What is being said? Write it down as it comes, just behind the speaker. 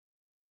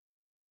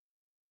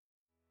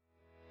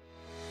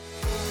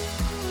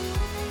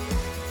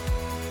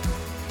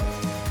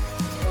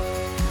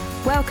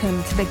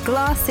Welcome to the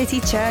Glass City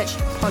Church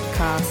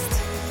podcast.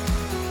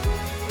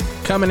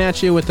 Coming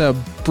at you with a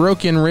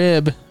broken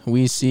rib,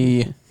 we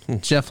see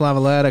Jeff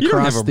Lavalette across You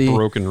don't have the... a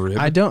broken rib.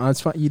 I don't.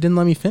 That's fine. You didn't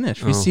let me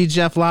finish. We see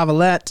Jeff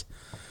Lavalette,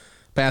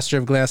 pastor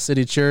of Glass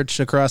City Church,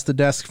 across the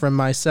desk from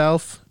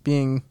myself,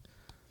 being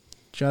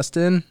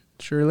Justin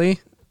Shirley.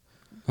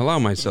 Allow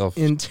myself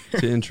to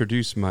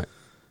introduce my...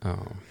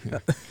 Oh, yeah.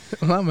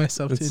 Allow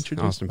myself to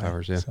introduce Austin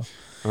Powers, yeah.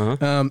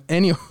 myself.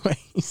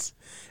 Anyways,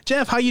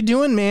 Jeff, how you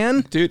doing,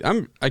 man? Dude,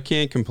 I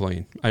can't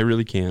complain. I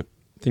really can't.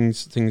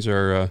 Things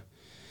are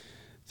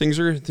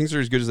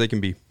as good as they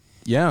can be.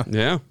 Yeah.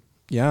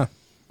 Yeah.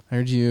 I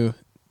heard you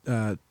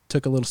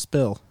took a little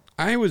spill.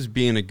 I was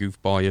being a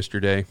goofball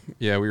yesterday.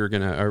 Yeah, we were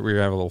gonna have a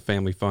little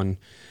family fun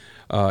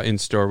in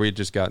store. We had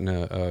just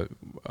gotten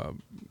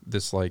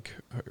this like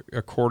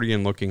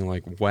accordion looking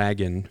like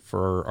wagon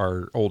for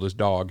our oldest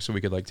dog, so we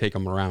could like take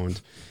him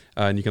around.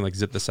 And you can like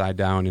zip the side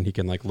down, and he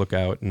can like look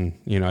out, and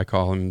I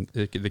call him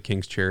the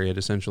King's Chariot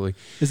essentially.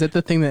 Is that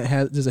the thing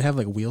that does it have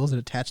like wheels that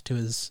attach to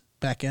his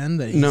back end?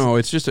 No,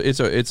 it's just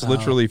it's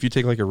literally if you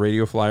take like a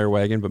radio flyer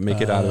wagon, but make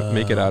it out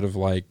of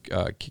like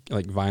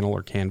vinyl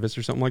or canvas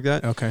or something like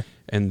that. Okay.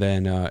 And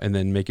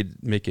then make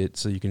it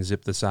so you can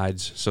zip the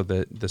sides so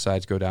that the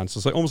sides go down. So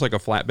it's like almost like a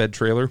flatbed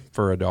trailer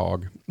for a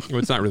dog. Well,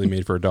 it's not really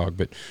made for a dog,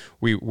 but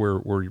we're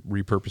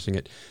repurposing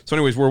it. So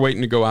anyways, we're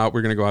waiting to go out.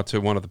 We're going to go out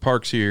to one of the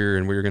parks here,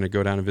 and we're going to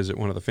go down and visit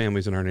one of the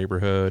families in our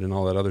neighborhood and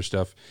all that other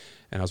stuff.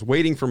 And I was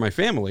waiting for my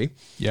family.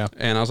 Yeah.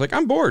 And I was like,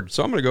 I'm bored,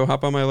 so I'm going to go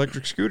hop on my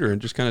electric scooter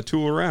and just kind of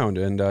tool around.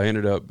 And I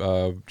ended up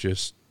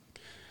just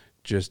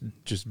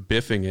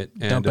biffing it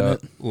and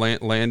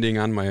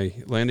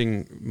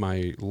landing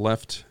my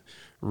left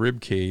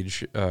rib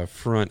cage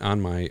front on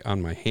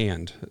my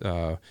hand,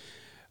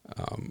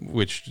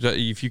 which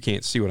if you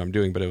can't see what I'm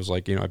doing, but it was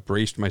like I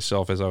braced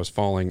myself as I was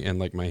falling, and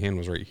like my hand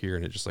was right here,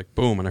 and it just like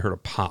boom, and I heard a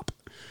pop.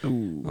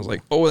 Ooh. I was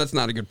like, oh, that's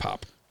not a good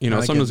pop.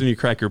 Sometimes when you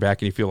crack your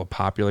back and you feel a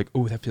pop, you're like,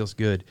 oh, that feels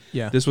good.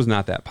 Yeah. This was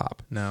not that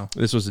pop. No.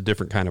 This was a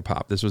different kind of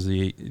pop. This was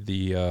the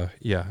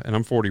and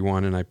I'm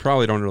 41, and I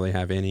probably don't really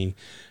have any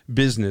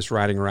business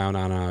riding around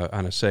on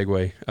a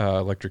Segway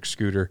electric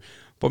scooter.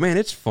 But man,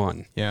 it's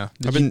fun. Yeah.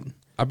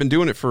 I've been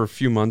doing it for a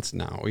few months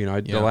now.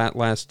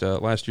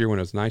 The last year when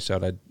it was nice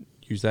out, I'd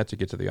use that to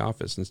get to the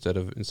office instead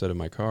of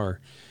my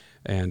car.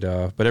 And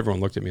but everyone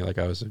looked at me like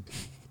I was a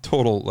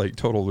total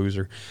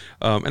loser.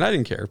 And I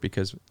didn't care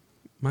because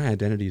my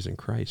identity is in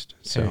Christ.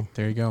 So hey,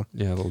 there you go.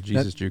 Yeah, a little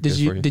Jesus juke.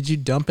 Did you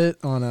dump it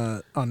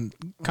on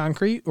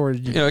concrete or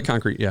did you? Yeah,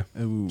 concrete. Yeah.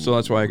 Ooh. So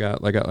that's why I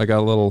got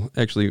a little.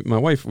 Actually, my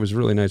wife was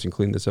really nice and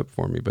cleaned this up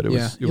for me. But it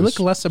was. You look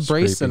less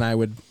abrased than I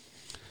would.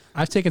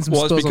 I've taken some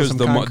spills on some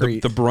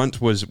concrete. The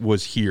brunt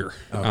was here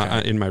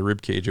in my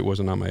rib cage. It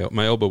wasn't on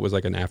my elbow. Was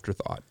like an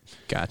afterthought.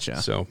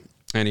 Gotcha. So,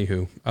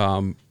 anywho,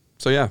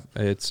 so yeah,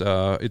 it's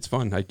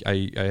fun.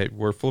 I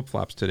wear flip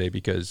flops today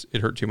because it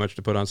hurt too much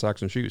to put on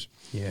socks and shoes.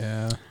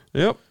 Yeah.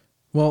 Yep.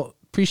 Well,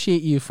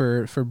 appreciate you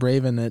for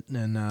braving it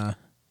and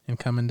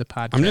coming to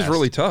podcast. I'm just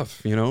really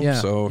tough, Yeah.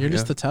 So you're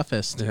just the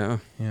toughest. Yeah.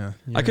 Yeah.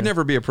 I could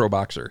never be a pro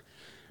boxer.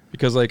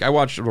 Because I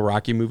watch the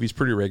Rocky movies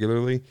pretty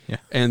regularly,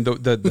 and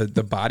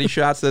the body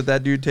shots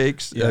that dude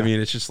takes, I mean,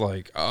 it's just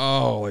like,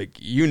 homeboy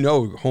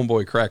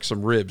cracked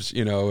some ribs,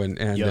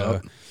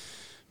 and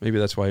maybe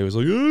that's why he was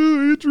like,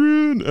 oh,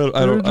 Adrian.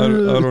 I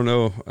don't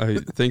know.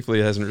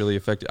 Thankfully, it hasn't really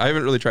affected. I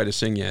haven't really tried to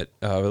sing yet.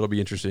 It'll be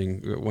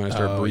interesting when I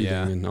start breathing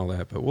and all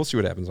that, but we'll see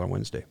what happens on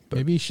Wednesday. But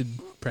maybe you should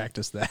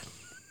practice that.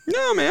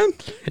 No, man.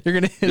 You're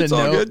gonna hit it's a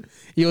all note. good.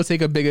 You'll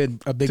take a big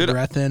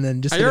breath in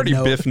and just. I already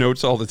biff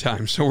notes all the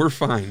time, so we're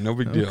fine. No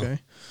big deal. Okay.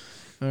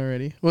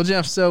 Alrighty. Well,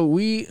 Jeff, so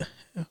we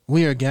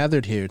are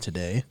gathered here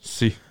today.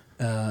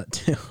 To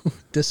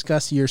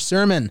discuss your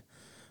sermon,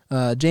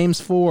 James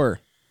 4.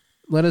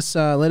 Let us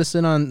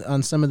in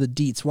on some of the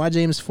deets. Why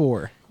James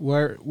 4?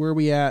 Where are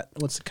we at?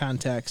 What's the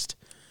context?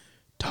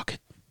 Talk it.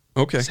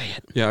 Okay. Say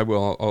it. Yeah, I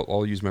will.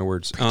 I'll use my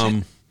words.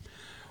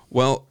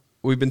 Well.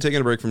 We've been taking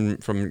a break from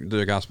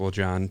the Gospel of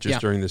John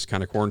during this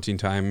kind of quarantine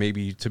time,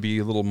 maybe to be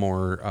a little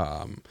more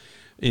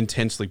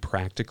intensely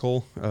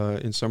practical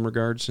in some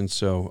regards. And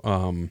so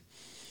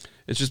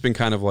it's just been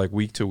kind of like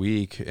week to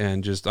week.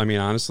 And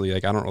honestly,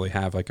 like I don't really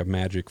have like a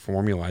magic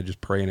formula. I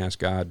just pray and ask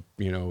God,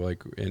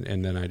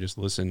 and then I just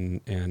listen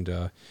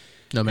and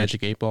no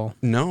magic 8-ball.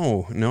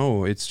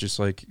 No. It's just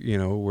like,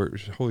 where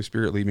Holy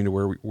Spirit lead me to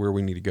where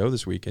we need to go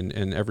this week.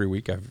 And every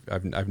week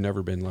I've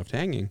never been left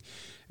hanging.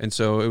 And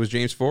so it was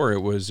James 4. It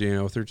was,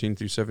 13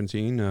 through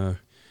 17.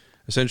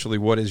 Essentially,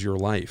 what is your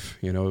life?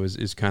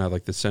 Is kind of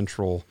like the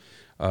central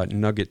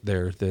nugget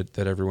there that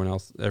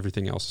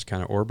everything else is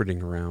kind of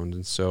orbiting around.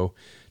 And so,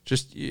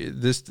 just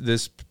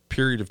this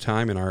period of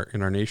time in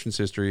our nation's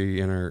history,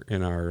 in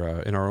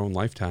our own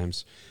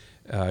lifetimes,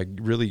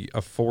 really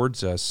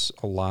affords us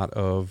a lot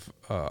of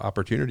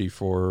opportunity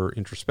for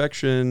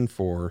introspection,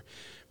 for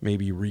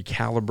maybe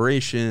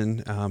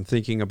recalibration,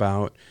 thinking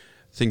about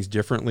things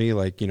differently,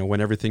 like, when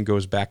everything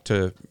goes back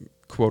to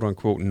quote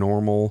unquote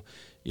normal,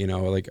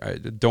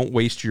 don't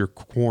waste your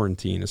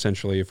quarantine,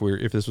 essentially,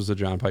 if this was a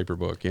John Piper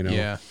book,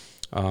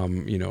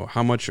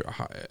 How much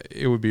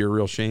it would be a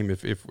real shame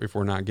if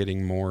we're not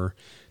getting more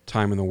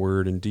time in the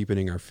Word and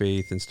deepening our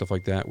faith and stuff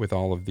like that with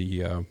all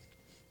the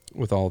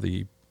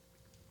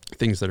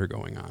things that are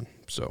going on.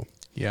 So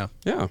yeah.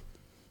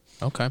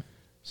 Okay.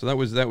 So that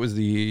was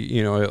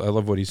the, I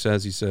love what he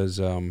says. He says,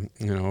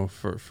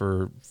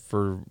 for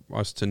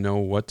us to know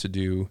what to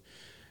do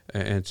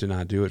and to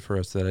not do it, for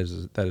us, that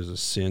is a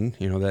sin.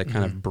 That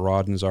kind of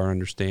broadens our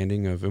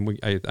understanding of, and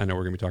I know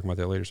we're going to be talking about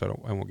that later, so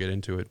I won't get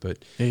into it.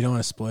 But yeah, you don't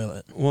want to spoil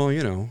it. Well,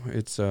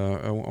 it's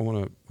I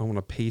want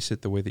to pace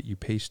it the way that you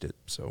paced it.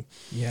 So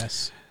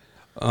yes.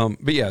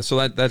 But yeah,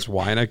 so that's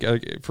why. And I,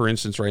 for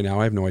instance, right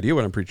now I have no idea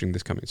what I'm preaching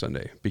this coming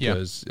Sunday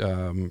because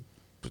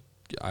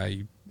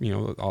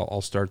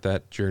I'll start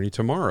that journey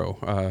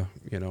tomorrow.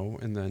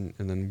 And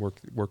then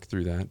work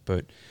through that.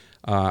 But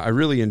I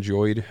really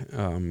enjoyed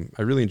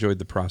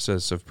the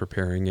process of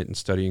preparing it and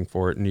studying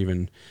for it, and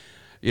even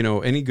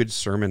any good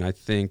sermon, I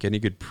think any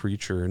good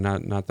preacher,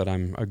 not that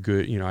I'm a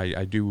good,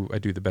 I do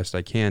the best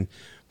I can,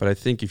 but I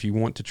think if you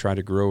want to try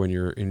to grow in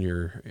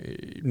your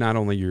not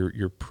only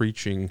your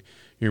preaching,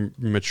 your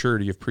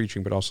maturity of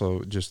preaching, but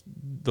also just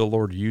the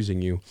Lord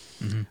using you,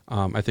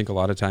 I think a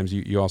lot of times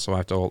you also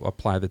have to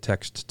apply the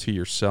text to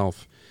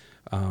yourself,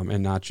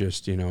 and not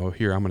just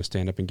here I'm going to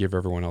stand up and give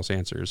everyone else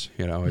answers.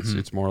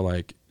 It's more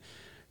like,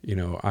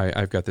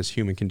 I've got this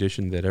human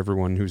condition that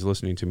everyone who's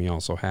listening to me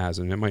also has,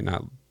 and it might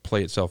not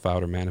play itself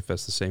out or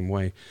manifest the same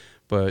way,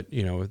 but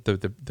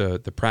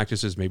the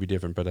practices may be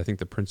different, but I think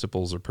the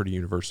principles are pretty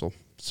universal.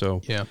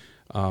 So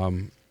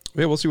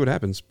we'll see what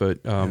happens.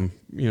 But I've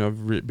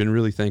been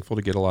really thankful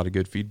to get a lot of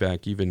good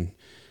feedback. Even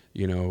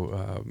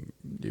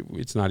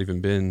it's not even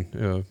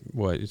been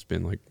it's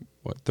been like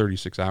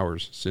 36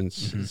 hours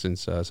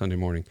since Sunday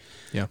morning.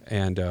 Yeah,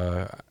 and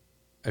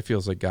it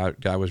feels like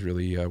God was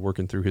really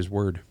working through His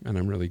Word, and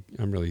I'm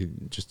really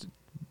just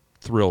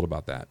thrilled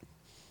about that.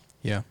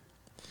 Yeah.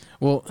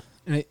 Well,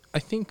 and I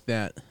think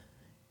that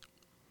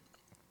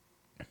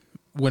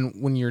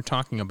when you're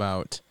talking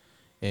about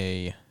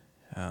I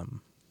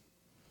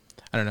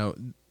don't know,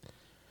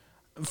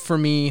 for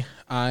me,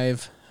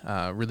 I've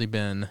really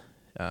been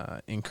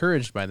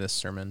encouraged by this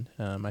sermon.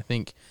 I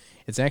think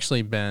it's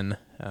actually been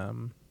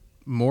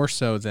more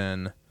so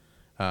than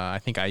I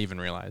think I even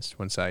realized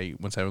once I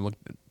looked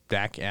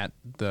back at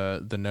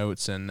the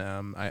notes, and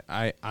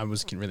I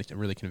was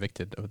really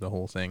convicted of the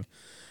whole thing.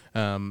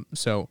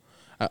 So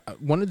I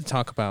wanted to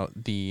talk about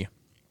this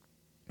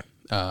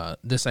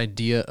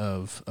idea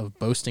of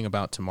boasting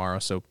about tomorrow.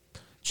 So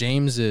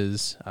James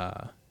is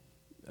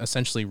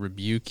essentially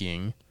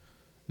rebuking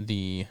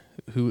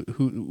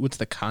what's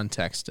the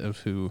context of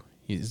who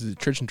he's the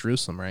church in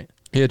Jerusalem, right?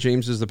 Yeah,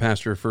 James is the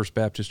pastor of First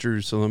Baptist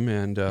Jerusalem,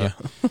 and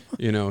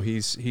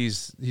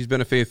he's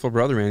been a faithful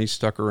brother, man. He's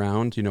stuck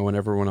around, when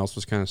everyone else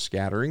was kind of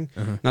scattering.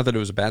 Not that it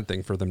was a bad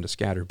thing for them to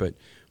scatter, but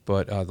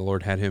the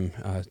Lord had him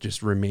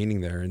just remaining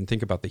there. And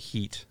think about the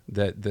heat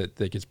that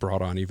gets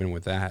brought on even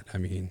with that. I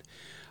mean,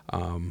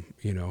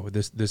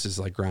 this is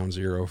like ground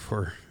zero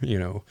for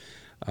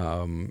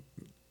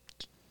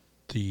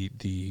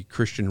the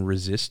Christian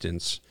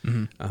resistance,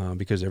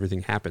 because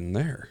everything happened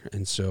there.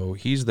 And so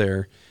he's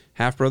there,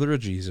 half brother of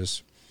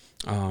Jesus.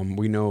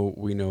 We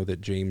know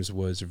that James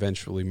was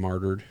eventually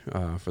martyred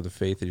for the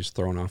faith. He was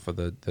thrown off of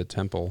the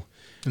temple,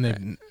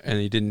 and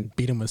he didn't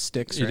beat him with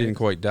sticks. He didn't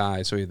quite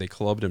die, so they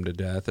clubbed him to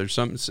death. There's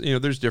some,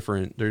 there's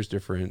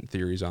different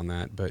theories on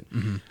that, but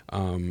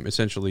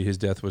essentially his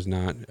death was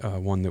not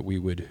one that we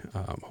would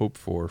hope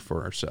for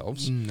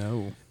ourselves.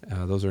 No,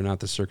 those are not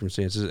the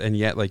circumstances. And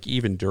yet, like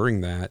even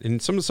during that,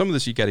 and some of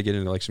this you got to get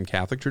into like some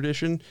Catholic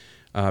tradition.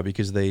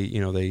 Because they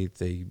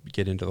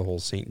get into the whole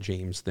St.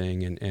 James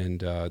thing, and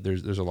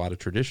there's a lot of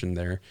tradition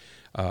there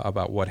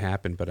about what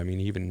happened. But I mean,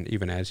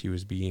 even as he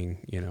was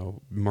being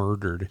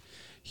murdered,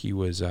 he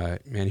was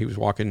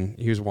walking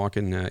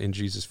in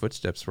Jesus'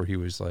 footsteps, where he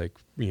was like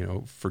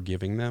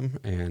forgiving them,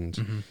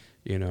 and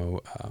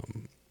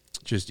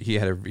just he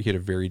had a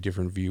very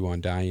different view on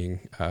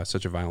dying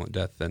such a violent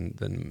death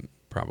than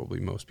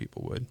probably most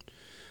people would.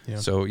 Yeah.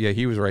 So yeah,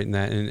 he was right in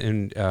that,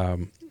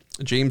 and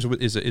James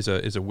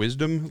is a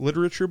wisdom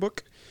literature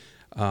book.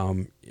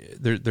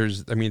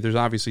 There's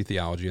obviously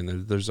theology in there.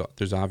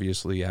 There's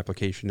obviously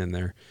application in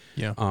there.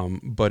 Yeah.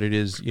 But it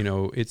is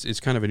it's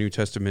kind of a New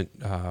Testament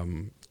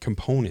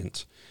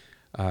component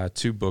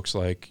to books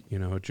like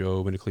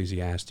Job and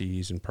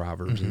Ecclesiastes and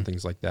Proverbs and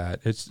things like that.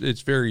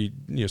 It's very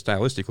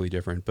stylistically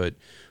different, but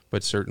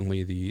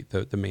certainly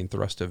the main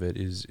thrust of it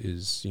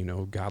is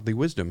godly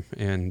wisdom,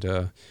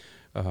 and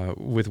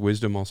with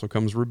wisdom also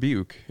comes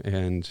rebuke,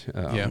 and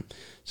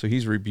so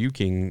he's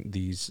rebuking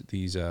these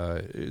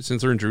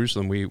since they're in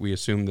Jerusalem, we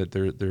assume that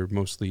they're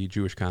mostly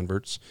Jewish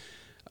converts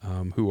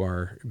who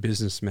are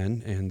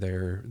businessmen, and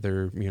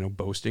they're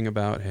boasting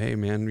about, hey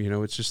man,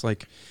 it's just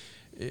like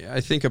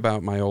I think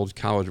about one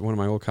of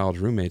my old college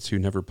roommates who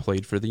never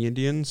played for the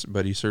Indians,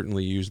 but he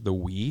certainly used the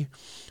we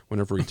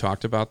whenever he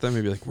talked about them.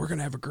 He'd be like, "We're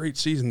gonna have a great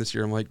season this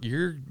year." I'm like,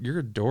 "You're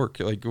a dork.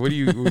 Like, what do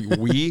you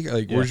we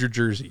like? Yeah. Where's your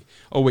jersey?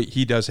 Oh wait,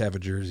 he does have a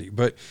jersey,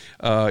 but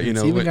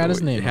even got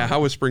his name.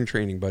 How was spring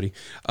training, buddy?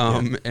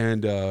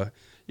 And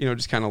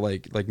just kind of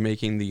like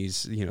making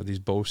these these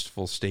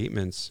boastful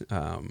statements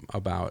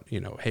about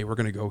hey, we're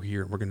gonna go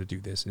here and we're gonna do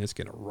this and it's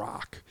gonna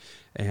rock,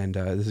 and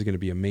this is gonna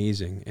be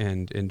amazing.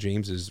 And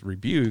James's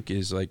rebuke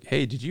is like,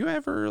 hey, did you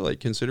ever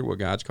like consider what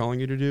God's calling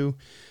you to do,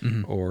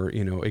 or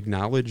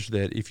acknowledge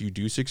that if you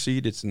do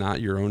succeed, it's not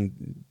your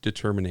own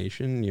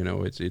determination.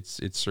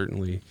 It's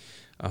certainly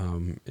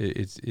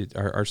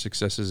our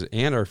successes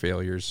and our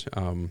failures.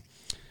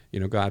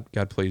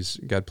 God plays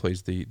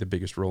the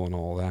biggest role in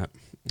all of that.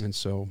 And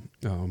so,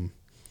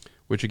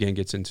 which again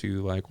gets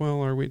into like,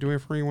 well, are we doing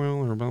free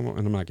will or blah, blah,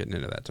 and I'm not getting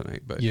into that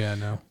tonight, but yeah,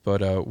 no,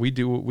 but we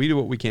do what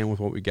we can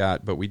with what we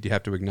got, but we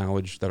have to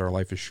acknowledge that our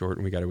life is short,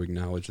 and we got to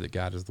acknowledge that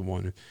God is the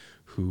one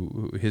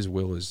who His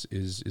will is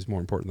more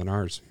important than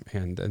ours,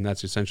 and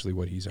that's essentially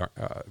what He's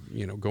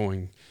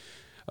going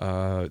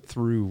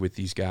through with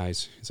these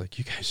guys. It's like,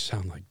 you guys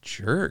sound like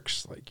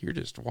jerks, like you're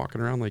just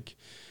walking around like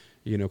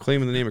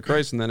claiming the name of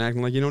Christ and then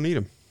acting like you don't need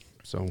Him.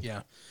 So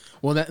yeah.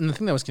 Well, and the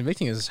thing that was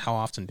convicting is how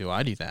often do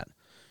I do that?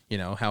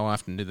 How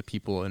often do the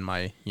people in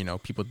my,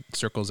 people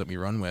circles that we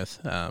run with,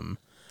 how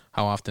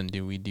often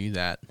do we do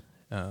that?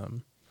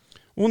 Well,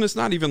 and it's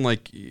not even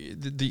like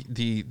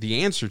the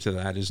answer to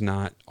that is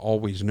not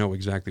always know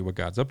exactly what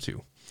God's up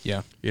to.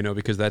 Yeah.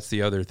 Because that's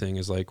the other thing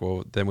is like,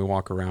 well, then we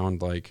walk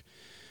around like,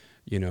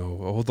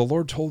 oh, the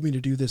Lord told me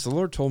to do this. The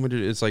Lord told me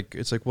to. It's like,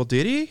 well,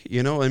 did He?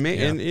 And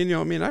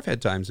I've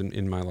had times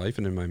in my life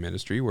and in my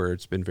ministry where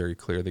it's been very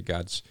clear that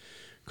God's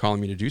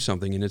calling me to do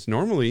something, and it's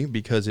normally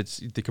because it's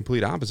the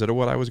complete opposite of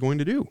what I was going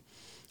to do.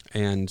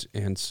 And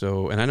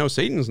I know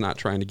Satan's not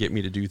trying to get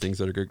me to do things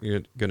that are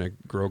going to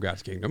grow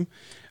God's kingdom,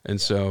 and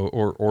so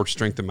or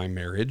strengthen my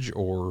marriage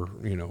or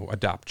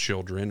adopt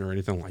children or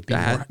anything like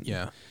that.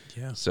 Yeah.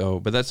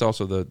 So, but that's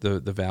also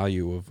the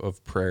value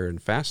of prayer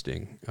and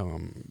fasting,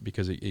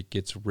 because it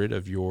gets rid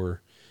of you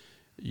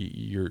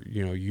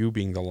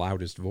being the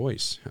loudest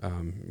voice,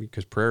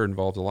 because prayer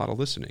involves a lot of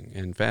listening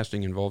and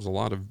fasting involves a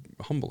lot of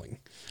humbling.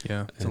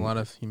 Yeah, it's a lot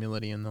of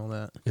humility and all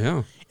that.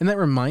 Yeah, and that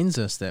reminds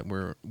us that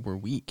we're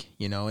weak.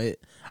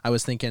 I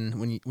was thinking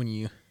when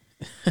you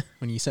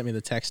when you sent me the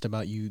text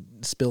about you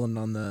spilling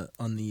on the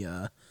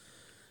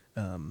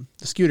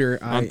scooter,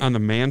 on the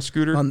man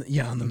scooter.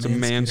 It's a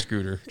man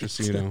scooter. Just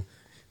so you know.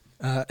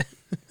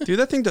 Dude,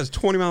 that thing does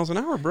 20 miles an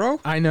hour, bro.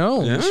 I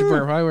know. Yeah. You should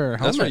probably wear a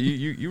helmet. That's right.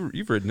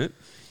 You've ridden it.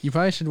 You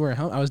probably should wear a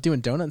helmet. I was doing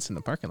donuts in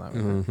the parking lot.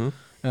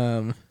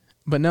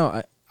 But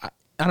no,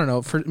 I don't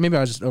know. Maybe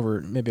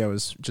I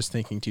was just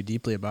thinking too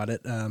deeply about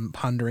it,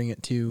 pondering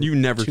it too. You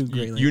never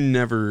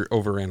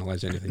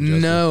overanalyze anything,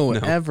 Justin. No,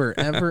 ever.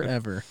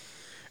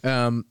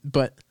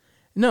 But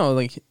no,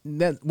 like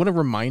that. What a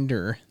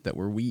reminder that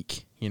we're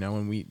weak.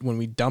 When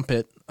we dump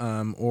it,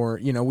 or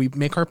we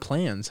make our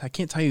plans. I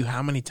can't tell you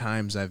how many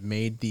times I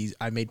made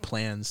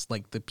plans,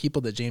 like the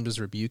people that James is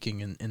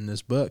rebuking in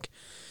this book,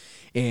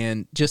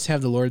 and just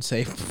have the Lord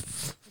say,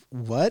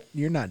 "What?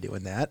 You're not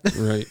doing that."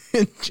 Right.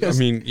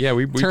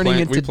 We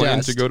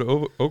planned to go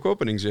to Oak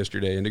Openings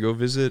yesterday and to go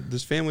visit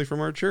this family from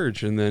our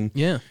church, and then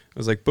I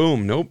was like,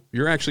 "Boom, nope.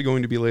 You're actually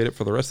going to be laid up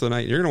for the rest of the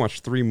night. You're going to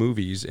watch 3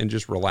 movies and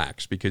just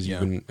relax because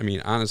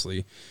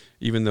honestly."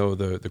 Even though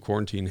the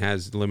quarantine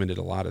has limited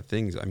a lot of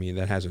things,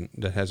 that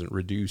hasn't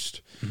reduced,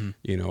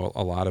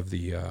 a lot of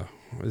the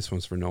this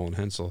one's for Nolan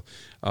Hensel,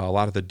 a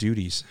lot of the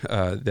duties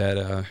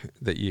that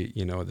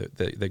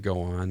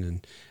go on,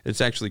 and it's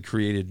actually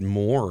created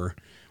more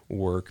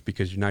work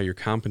because now you're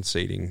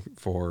compensating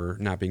for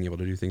not being able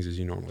to do things as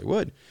you normally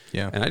would.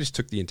 Yeah. And I just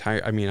took the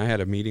entire. I had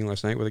a meeting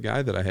last night with a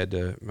guy that I had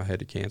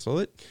to cancel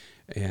it,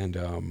 and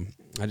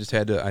I just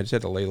had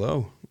to lay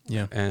low.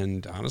 Yeah.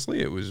 And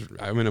honestly,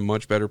 I'm in a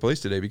much better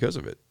place today because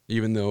of it.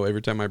 Even though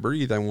every time I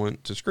breathe, I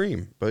want to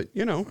scream. But,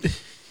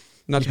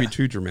 not to be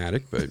too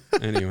dramatic, but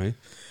anyway.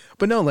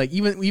 But no, like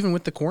even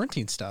with the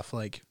quarantine stuff,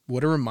 like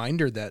what a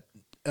reminder that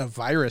a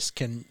virus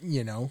can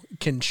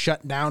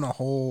shut down a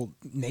whole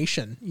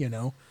nation,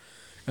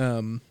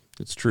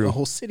 It's true. A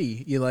whole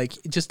city. You like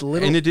just a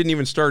little. And it didn't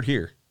even start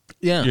here.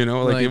 Yeah.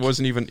 It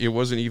wasn't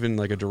even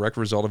like a direct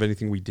result of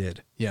anything we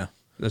did. Yeah.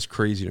 That's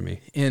crazy to me.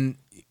 And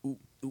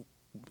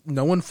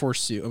no one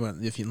foresaw,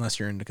 unless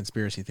you're into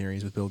conspiracy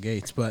theories with Bill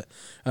Gates, but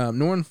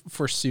no one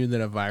foresaw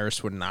that a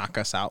virus would knock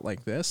us out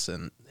like this.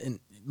 And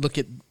look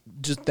at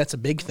that's a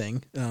big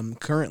thing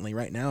currently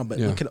right now. But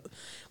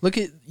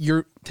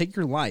take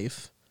your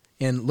life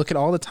and look at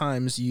all the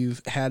times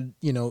you've had,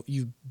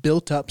 you've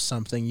built up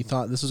something. You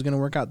thought this was going to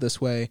work out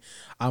this way.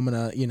 I'm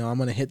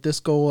gonna hit this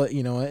goal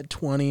at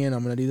 20, and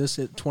I'm gonna do this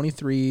at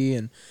 23,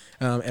 and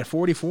at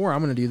 44 I'm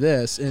gonna do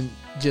this, and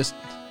just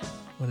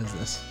what is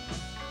this?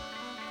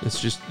 It's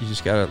just you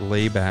just gotta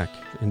lay back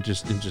and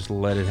just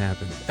let it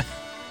happen.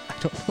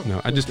 No,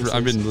 I've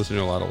been listening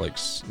to a lot of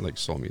like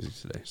soul music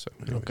today. So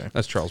anyways, Okay.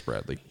 That's Charles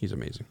Bradley. He's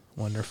amazing.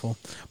 Wonderful.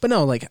 But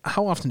no, like,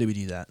 how often do we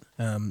do that?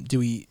 Do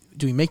we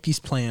make these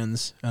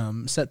plans,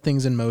 set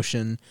things in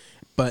motion,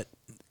 but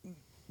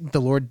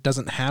the Lord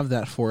doesn't have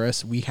that for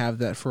us. We have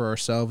that for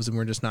ourselves, and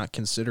we're just not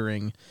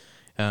considering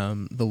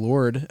the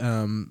Lord,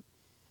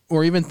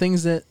 or even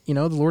things that, the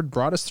Lord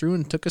brought us through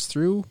and took us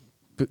through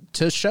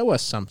to show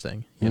us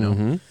something,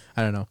 Mm-hmm.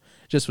 I don't know.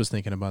 Just was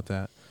thinking about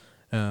that.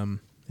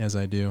 As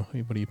I do.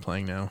 What are you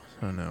playing now?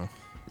 Oh, no.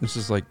 This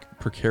is like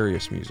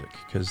precarious music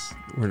because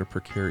we're in a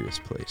precarious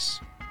place.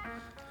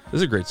 This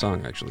is a great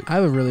song, actually. I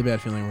have a really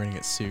bad feeling we're going to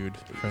get sued.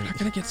 We're not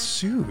going to get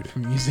sued.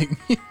 From using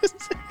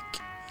music.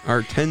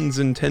 Our tens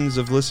and tens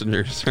of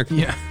listeners are...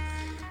 Yeah.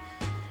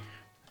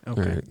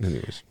 Okay. All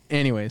right,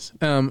 Anyways.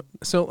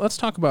 So let's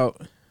talk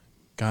about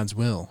God's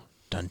will.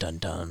 Dun, dun,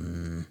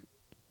 dun.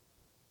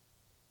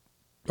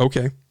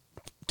 Okay.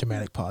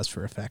 Dramatic pause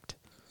for effect.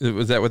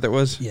 Was that what that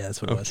was? Yeah,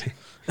 that's what it was.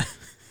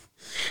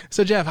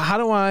 So, Jeff,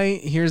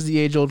 here's the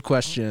age-old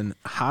question.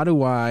 How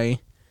do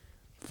I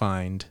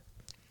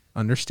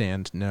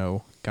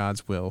know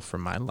God's will for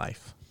my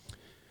life?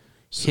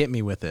 Hit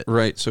me with it.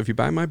 Right. So if you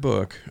buy my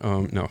book,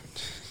 no.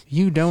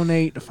 You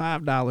donate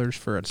 $5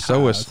 for a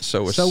tithe.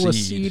 Sow a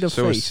seed of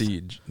faith. Sow a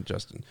seed,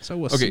 Justin.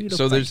 Sow a seed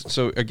of faith.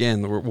 So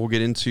again, we'll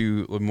get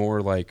into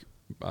more like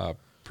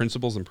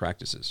principles and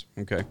practices.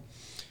 Okay.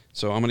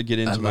 So I'm going to get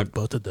into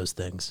both of those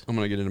things. I'm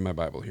going to get into my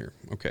Bible here.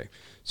 Okay.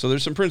 So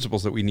there's some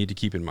principles that we need to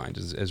keep in mind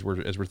as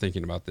we're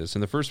thinking about this.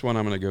 And the first one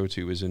I'm going to go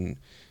to is in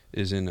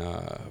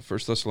 1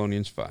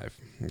 Thessalonians 5.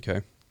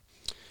 Okay.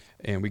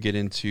 And we get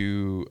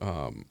into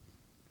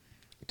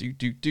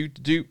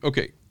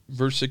okay,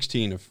 verse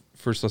 16 of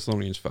 1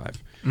 Thessalonians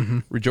 5. Mm-hmm.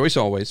 Rejoice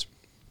always,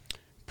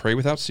 pray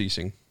without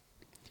ceasing,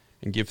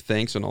 and give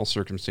thanks in all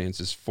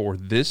circumstances, for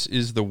this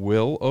is the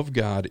will of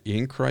God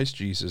in Christ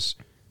Jesus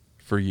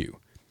for you.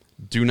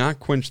 Do not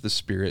quench the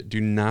spirit,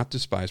 do not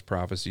despise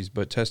prophecies,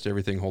 but test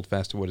everything, hold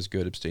fast to what is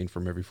good, abstain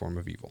from every form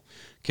of evil.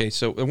 Okay,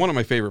 so one of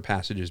my favorite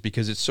passages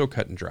because it's so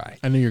cut and dry.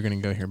 I knew you were going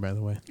to go here, by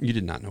the way. You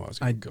did not know I was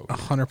going to go here.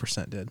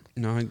 100% did.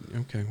 No,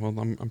 okay, well,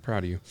 I'm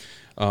proud of you.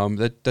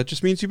 That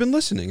just means you've been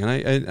listening,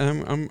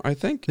 and I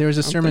think there was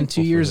a sermon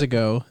 2 years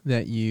ago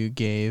that you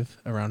gave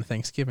around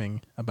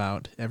Thanksgiving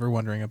about ever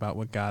wondering about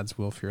what God's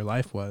will for your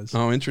life was.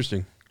 Oh,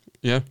 interesting.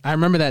 Yeah, I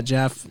remember that,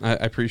 Jeff. I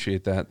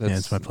appreciate that. Yeah,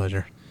 it's my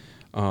pleasure.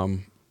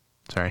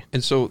 Sorry.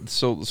 And so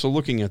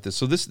looking at this,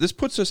 so this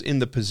puts us in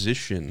the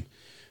position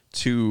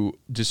to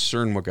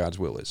discern what God's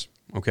will is.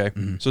 Okay?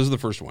 Mm-hmm. So this is the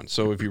first one.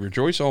 So if you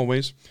rejoice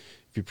always,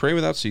 if you pray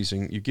without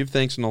ceasing, you give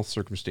thanks in all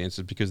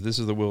circumstances because this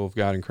is the will of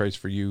God in Christ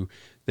for you,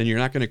 then you're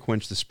not going to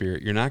quench the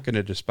spirit. You're not going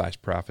to despise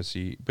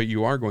prophecy, but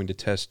you are going to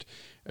test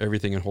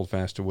everything and hold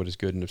fast to what is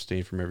good and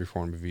abstain from every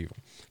form of evil.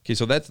 Okay,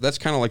 so that's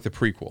kind of like the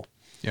prequel.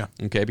 Yeah.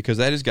 Okay, because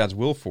that is God's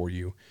will for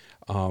you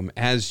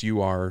as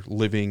you are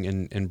living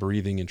and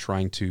breathing and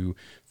trying to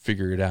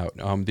figure it out.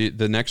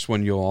 The next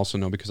one you'll also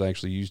know because I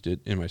actually used it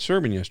in my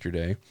sermon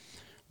yesterday,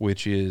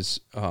 which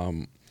is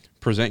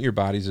present your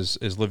bodies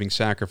as living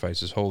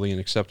sacrifices, holy and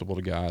acceptable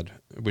to God,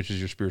 which is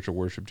your spiritual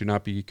worship. Do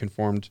not be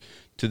conformed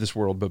to this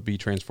world, but be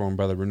transformed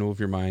by the renewal of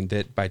your mind,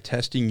 that by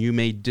testing you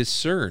may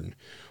discern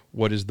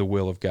what is the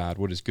will of God,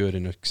 what is good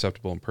and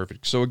acceptable and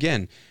perfect. So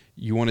again,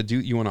 you want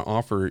to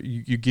offer,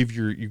 you give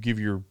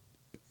your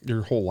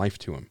whole life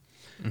to Him.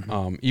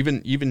 Mm-hmm.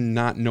 Even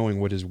not knowing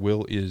what His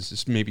will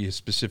is maybe a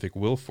specific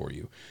will for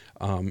you.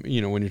 When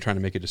you're trying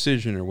to make a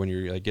decision, or when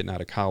you're getting out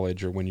of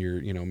college, or when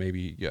you're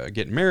maybe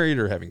getting married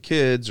or having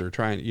kids, or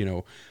trying.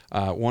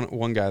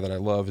 One guy that I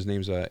love, his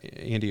name's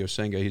Andy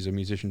Osenga. He's a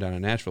musician down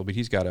in Nashville, but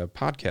he's got a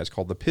podcast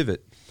called The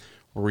Pivot,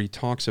 where he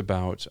talks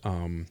about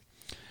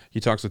he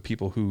talks with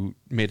people who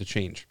made a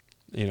change.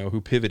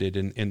 Who pivoted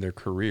in their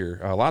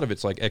career. A lot of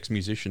it's like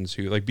ex-musicians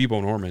who, like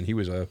Bebo Norman, he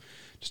was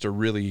just a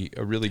really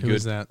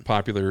good,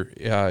 popular,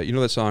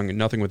 that song,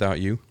 Nothing Without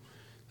You?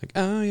 Like,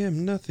 I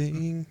am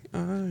nothing.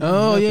 Yeah.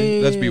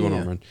 That's Bebo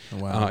Norman.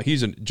 Oh, wow.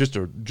 He's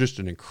just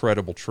an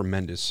incredible,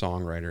 tremendous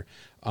songwriter.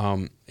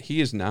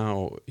 He is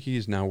now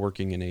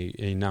working in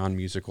a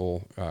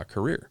non-musical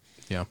career.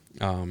 Yeah.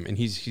 And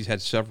he's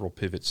had several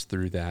pivots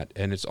through that,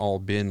 and it's all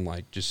been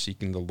like just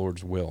seeking the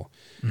Lord's will,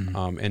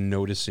 mm-hmm. And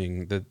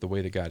noticing the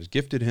way that God has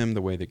gifted him,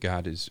 the way that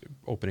God is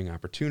opening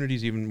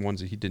opportunities, even ones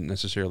that he didn't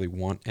necessarily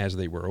want as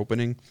they were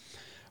opening,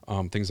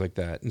 things like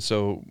that. And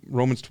so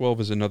Romans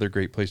 12 is another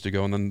great place to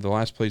go. And then the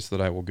last place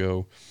that I will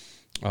go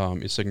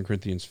is 2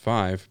 Corinthians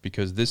 5,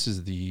 because this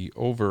is the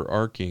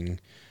overarching,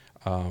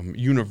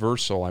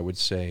 universal, I would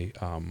say,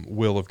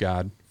 will of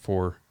God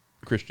for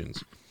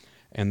Christians.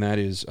 And that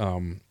is...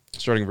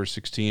 starting in verse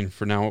 16,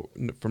 from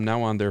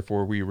now on,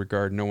 therefore, we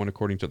regard no one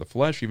according to the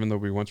flesh, even though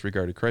we once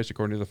regarded Christ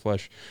according to the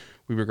flesh,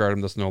 we regard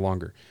him thus no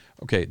longer.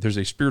 Okay, there's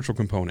a spiritual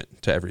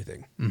component to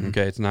everything. Mm-hmm.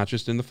 Okay, it's not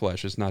just in the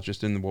flesh, it's not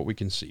just in what we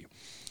can see.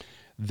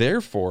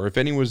 Therefore, if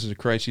anyone is in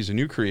Christ, he's a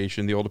new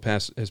creation, the old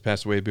has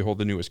passed away, behold,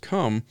 the new has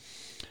come.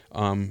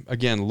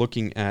 Again,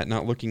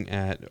 not looking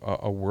at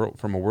a world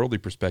from a worldly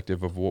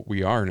perspective of what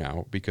we are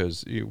now,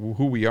 because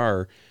who we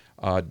are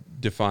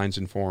defines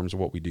and forms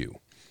what we do.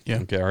 Yeah.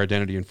 Okay, our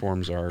identity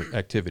informs our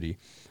activity.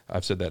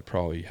 I've said that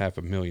probably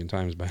 500,000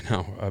 times by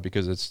now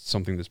because it's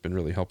something that's been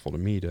really helpful to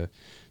me to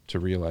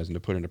realize and to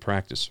put into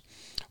practice.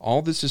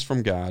 All this is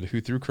from God,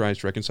 who through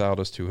Christ reconciled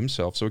us to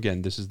himself. So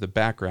again, this is the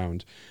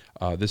background.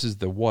 This is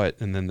the what,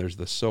 and then there's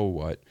the so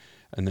what.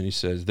 And then he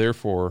says,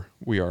 therefore,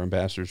 we are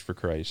ambassadors for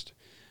Christ.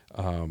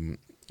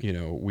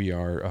 We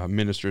are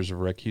ministers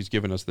of he's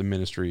given us the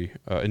ministry,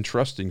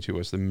 entrusting to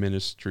us the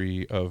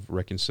ministry of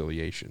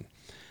reconciliation.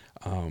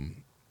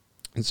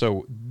 And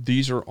so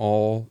these are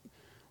all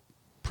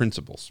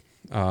principles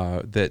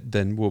that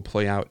then will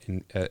play out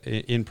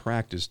in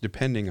practice,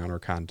 depending on our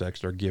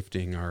context, our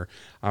gifting, our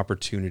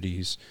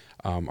opportunities,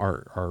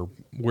 our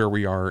where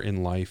we are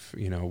in life,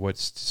 what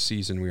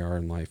season we are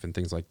in life, and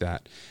things like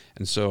that.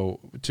 And so,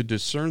 to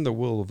discern the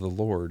will of the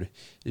Lord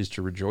is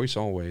to rejoice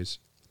always,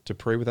 to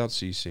pray without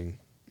ceasing.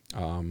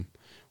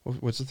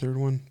 What's the third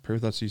one? Pray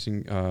without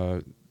ceasing.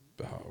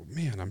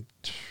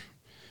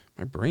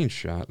 My brain's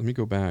shot. Let me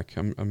go back.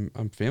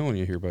 I'm failing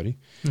you here, buddy.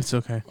 It's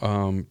okay.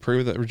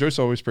 Rejoice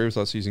always, pray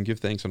without ceasing, give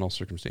thanks in all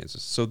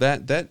circumstances. So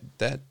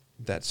that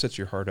sets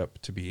your heart up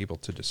to be able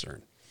to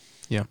discern.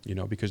 Yeah.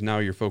 Because now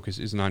your focus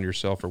isn't on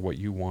yourself or what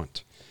you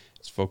want.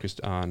 It's focused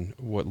on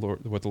what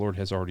the Lord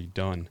has already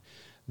done.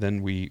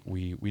 Then we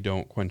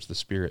don't quench the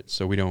Spirit.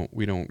 So we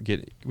don't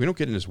get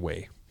in his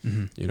way.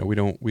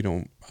 Mm-hmm. We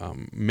don't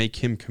make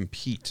him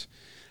compete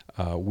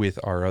with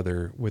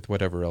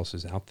whatever else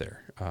is out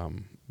there.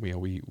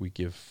 We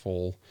give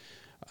full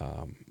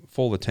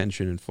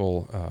attention and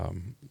full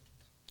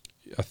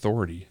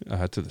authority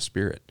to the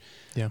Spirit.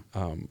 Yeah.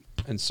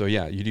 And so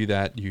you do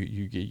that.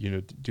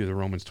 You do the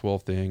Romans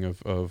 12 thing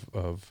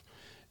of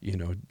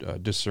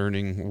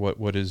discerning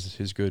what is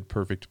his good,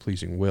 perfect,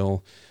 pleasing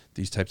will.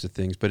 These types of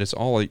things, but it's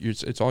all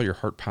your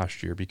heart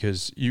posture,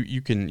 because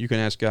you can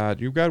ask God,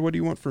 what do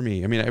you want for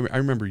me? I mean, I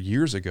remember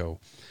years ago,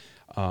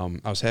 I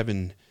was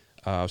taking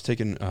I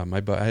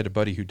had a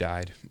buddy who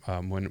died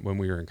when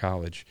we were in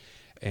college,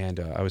 and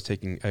I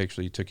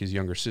actually took his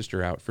younger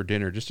sister out for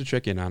dinner just to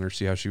check in on her,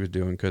 see how she was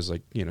doing, because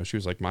she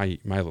was like my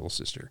little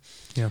sister.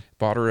 Yeah.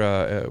 Bought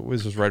her.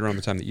 This was right around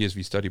the time the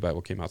ESV Study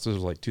Bible came out, so this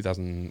was like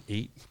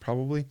 2008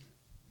 probably,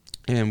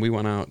 and we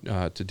went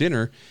out to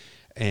dinner.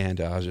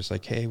 And I was just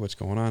like, hey, what's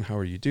going on? How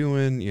are you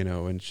doing?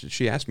 And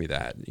she asked me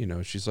that.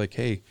 She's like,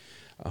 hey,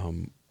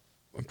 I'm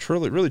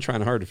really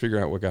trying hard to figure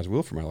out what God's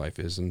will for my life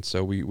is. And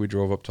so we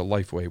drove up to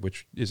Lifeway,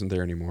 which isn't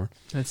there anymore.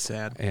 That's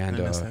sad. And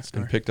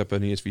and picked up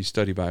an ESV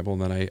Study Bible,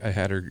 and then I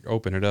had her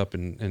open it up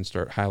and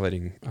start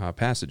highlighting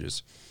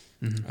passages.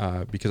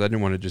 Mm-hmm. Because I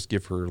didn't want to just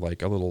give her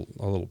like a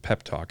little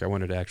pep talk. I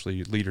wanted to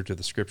actually lead her to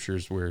the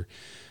scriptures where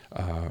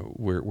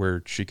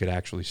she could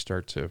actually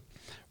start to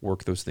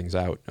work those things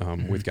out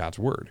with God's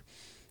word.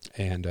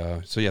 And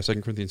 2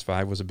 Corinthians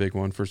 5 was a big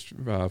one. First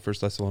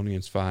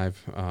Thessalonians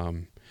 5,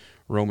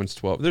 Romans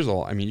 12. There's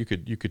all. I mean, you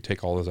could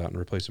take all those out and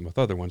replace them with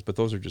other ones, but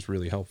those are just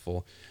really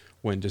helpful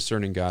when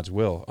discerning God's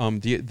will.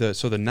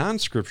 The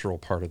non-scriptural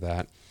part of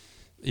that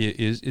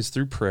is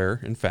through prayer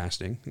and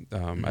fasting.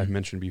 I've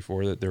mentioned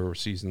before that there were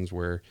seasons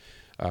where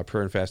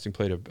prayer and fasting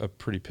played a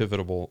pretty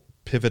pivotal,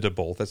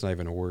 that's not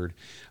even a word,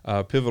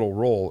 pivotal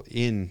role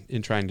in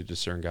trying to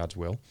discern God's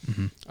will.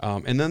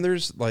 Mm-hmm. And then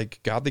there's like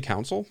godly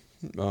counsel,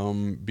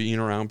 being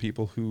around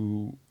people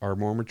who are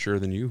more mature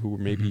than you, who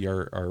maybe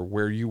are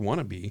where you want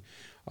to be.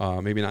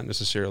 Maybe not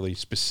necessarily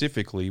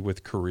specifically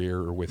with career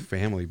or with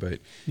family, but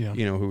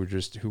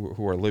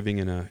who are living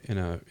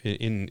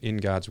in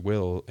God's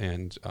will,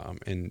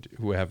 and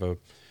who have a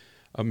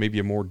maybe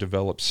a more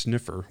developed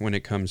sniffer when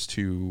it comes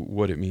to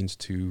what it means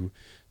to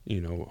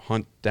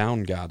hunt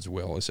down God's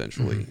will,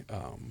 essentially.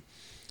 Mm-hmm.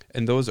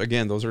 And those are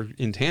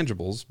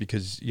intangibles,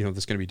 because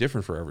that's going to be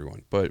different for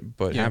everyone. But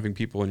having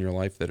people in your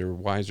life that are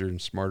wiser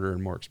and smarter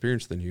and more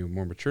experienced than you,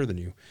 more mature than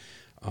you.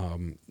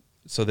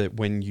 So that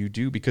when you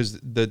do, because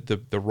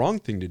the wrong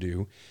thing to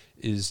do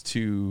is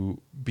to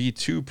be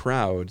too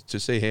proud to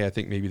say, hey, I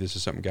think maybe this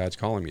is something God's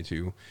calling me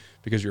to,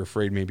 because you're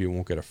afraid maybe it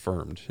won't get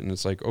affirmed. And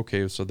it's like,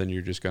 okay, so then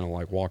you're just going to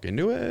like walk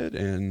into it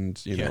and,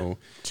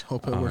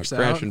 hope it works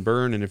crash out. And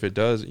burn. And if it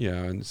does,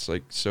 and it's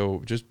like,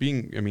 so just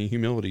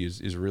humility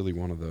is really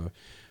one of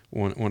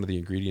the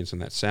ingredients in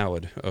that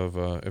salad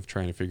of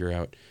trying to figure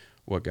out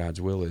what God's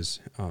will is.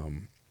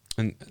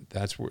 And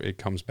that's where it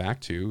comes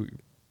back to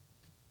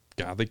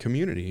godly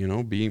community,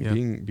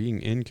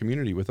 being in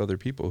community with other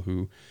people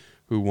who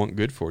want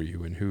good for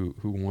you, and who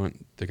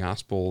want the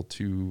gospel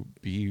to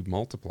be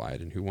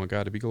multiplied, and who want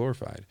God to be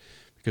glorified,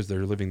 because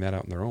they're living that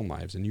out in their own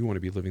lives, and you want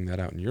to be living that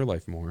out in your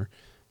life more.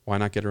 Why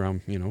not get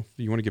around, if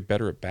you want to get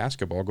better at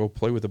basketball, go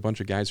play with a bunch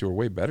of guys who are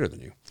way better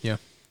than you. Yeah.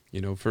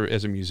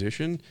 As a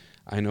musician,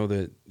 I know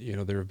that,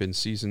 there have been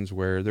seasons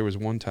where there was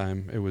one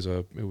time it was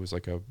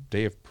like a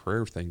day of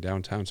prayer thing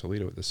downtown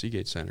Toledo at the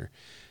Seagate Center.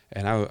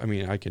 And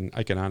I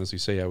can honestly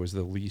say I was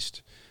the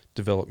least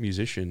developed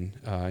musician,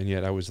 and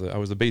yet I was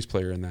the bass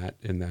player in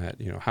that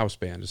house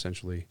band,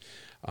 essentially.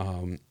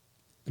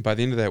 By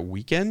the end of that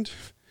weekend,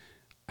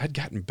 I'd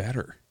gotten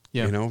better.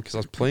 Yeah. Because I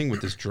was playing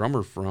with this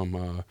drummer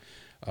from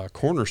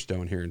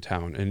Cornerstone here in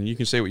town. And you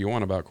can say what you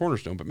want about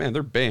Cornerstone, but man,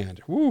 their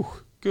band, woo,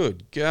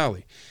 good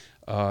golly.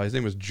 His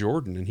name was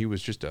Jordan, and he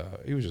was just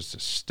a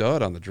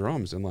stud on the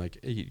drums. And like,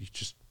 he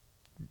just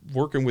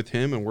working with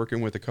him and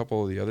working with a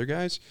couple of the other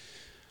guys.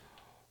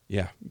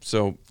 Yeah.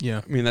 So,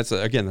 yeah, I mean, that's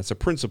a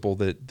principle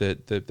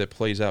that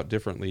plays out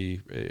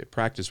differently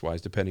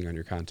practice-wise depending on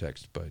your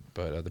context, but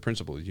the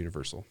principle is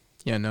universal.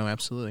 Yeah, no,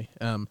 absolutely.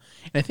 And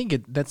I think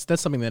that's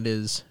something that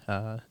is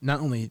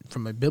not only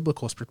from a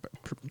biblical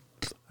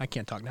I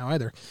can't talk now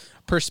either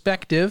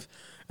perspective,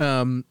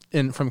 and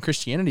from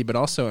Christianity, but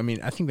also, I mean,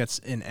 I think that's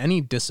in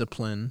any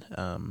discipline,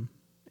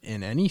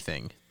 in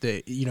anything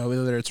that, you know,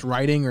 whether it's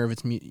writing or if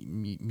it's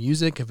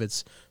music, if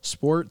it's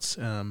sports.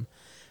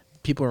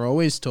 People are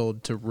always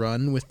told to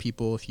run with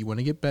people if you want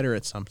to get better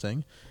at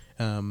something.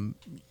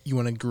 You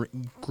want to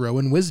grow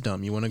in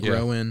wisdom. You want to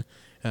grow in,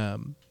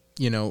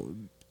 you know,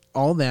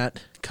 all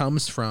that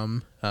comes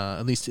from,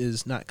 at least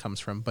is not comes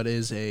from, but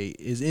is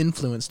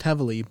influenced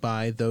heavily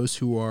by those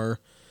who are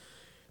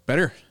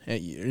better,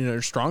 you know,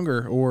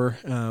 stronger, or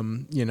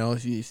you know,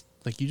 if you,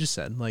 like you just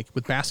said, like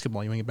with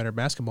basketball, you want to get better at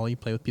basketball, you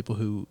play with people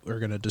who are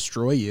going to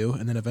destroy you,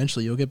 and then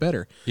eventually you'll get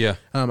better. Yeah.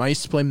 I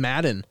used to play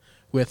Madden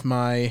with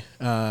my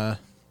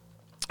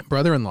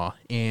brother-in-law,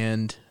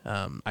 and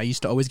I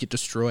used to always get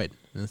destroyed.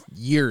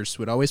 Years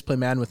would always play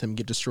Madden with him,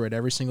 get destroyed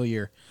every single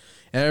year,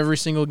 every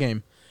single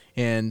game.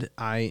 And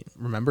I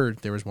remember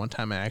there was one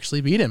time I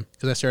actually beat him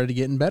because I started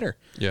getting better.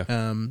 Yeah.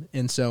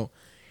 And so,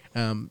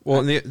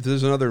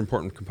 there's another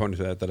important component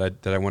to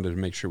that I wanted to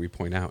make sure we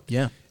point out.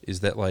 Yeah.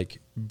 Is that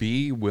like,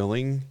 be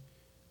willing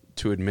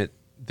to admit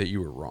that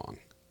you were wrong.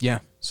 Yeah.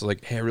 So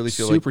like, hey, I really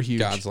feel Super like huge.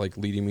 God's like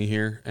leading me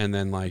here, and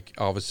then like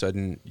all of a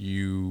sudden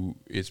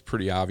it's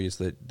pretty obvious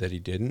that he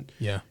didn't.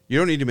 Yeah. You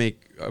don't need to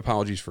make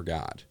apologies for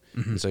God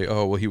and say,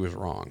 oh well, he was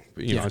wrong.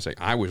 But, you know, I say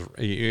I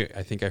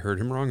think I heard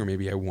him wrong, or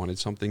maybe I wanted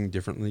something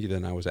differently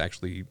than I was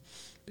actually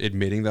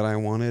admitting that I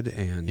wanted,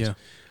 and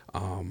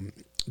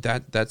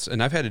that's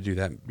and I've had to do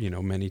that, you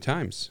know, many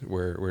times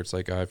where it's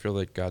like, I feel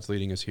like God's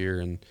leading us here,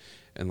 and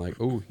like,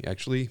 oh, he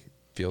actually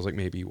feels like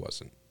maybe he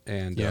wasn't.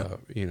 And,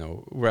 you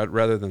know,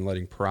 rather than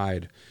letting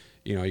pride,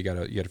 you know, you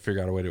gotta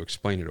figure out a way to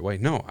explain it away.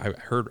 No, I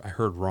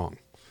heard wrong.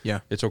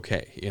 Yeah. It's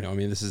okay. You know, I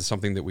mean, this is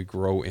something that we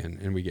grow in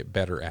and we get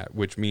better at,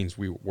 which means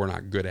we're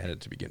not good at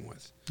it to begin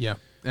with. Yeah,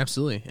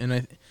 absolutely.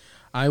 And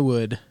I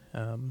would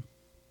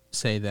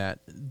say that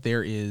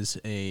there is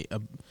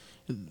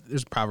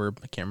there's a proverb,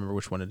 I can't remember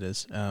which one it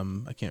is.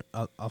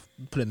 I'll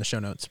put it in the show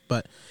notes,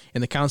 but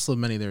in the counsel of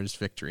many, there is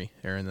victory,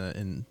 or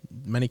in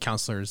many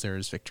counselors, there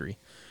is victory.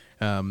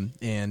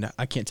 And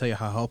I can't tell you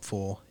how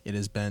helpful it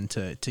has been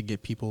to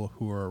get people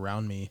who are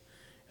around me,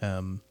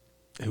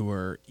 who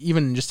are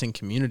even just in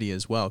community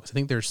as well. Because I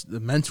think there's the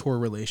mentor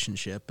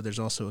relationship, but there's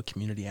also a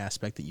community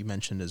aspect that you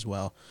mentioned as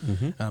well,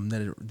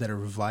 that are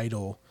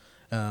vital,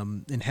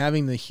 and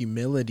having the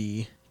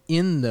humility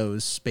in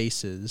those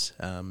spaces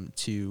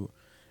to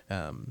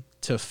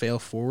fail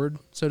forward,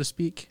 so to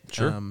speak.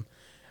 Sure.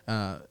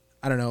 I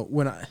don't know,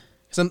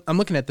 because I'm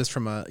looking at this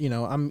from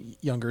I'm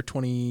younger,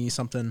 20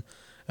 something.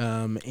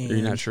 And Are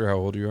you not sure how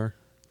old you are?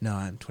 No,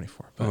 I'm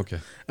 24. But, okay.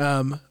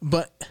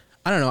 But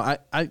I don't know.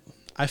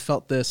 I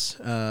felt this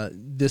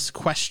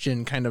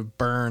question kind of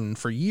burn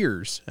for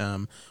years.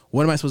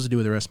 What am I supposed to do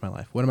with the rest of my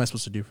life? What am I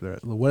supposed to do for the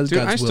rest? What is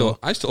God's will?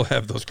 I still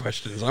have those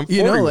questions. I'm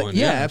 41.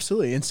 You know,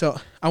 absolutely. And so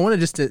I wanted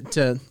just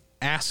to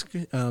ask,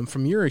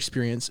 from your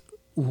experience,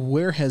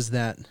 where has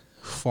that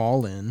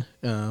fallen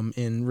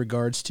in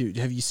regards to,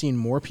 have you seen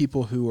more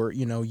people who are,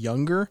 you know,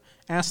 younger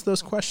ask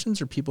those questions,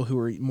 or people who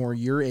are more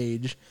your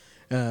age?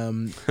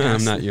 I'm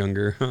not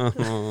younger.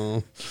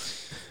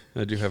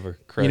 I do have a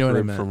crack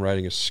rib from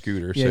riding a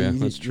scooter, so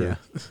that's true. Yeah.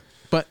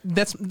 But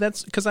that's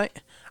because I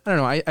don't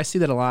know. I see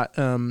that a lot,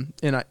 and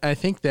I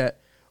think that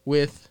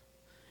with,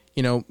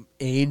 you know,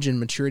 age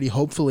and maturity,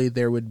 hopefully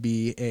there would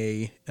be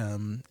a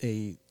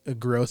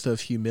growth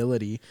of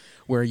humility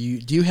where you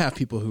do have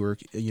people who are,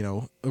 you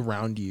know,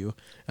 around you,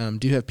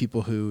 do have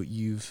people who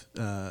you've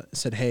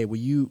said, hey, will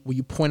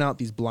you point out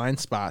these blind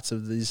spots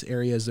of these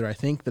areas that I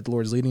think that the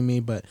Lord's leading me,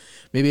 but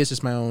maybe it's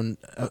just my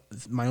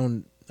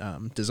own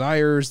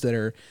desires that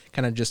are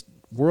kind of just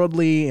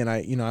worldly, and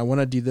I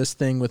want to do this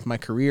thing with my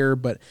career,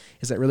 but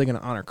is that really going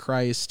to honor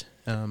Christ?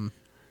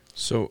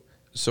 So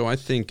I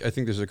think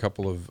there's a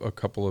couple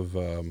of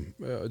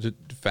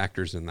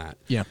factors in that.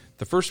 Yeah.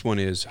 The first one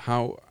is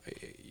how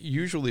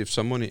usually if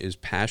someone is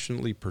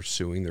passionately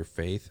pursuing their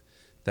faith,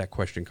 that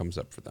question comes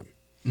up for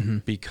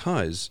them,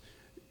 because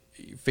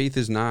faith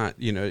is not,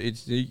 you know,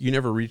 you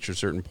never reach a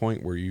certain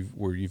point where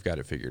you've got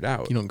it figured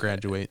out. You don't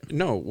graduate.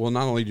 No. Well,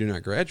 not only do you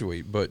not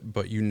graduate,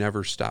 but you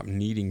never stop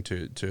needing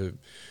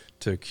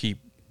to keep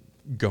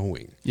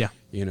going. Yeah.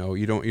 You know,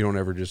 you don't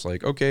ever just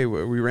like, okay,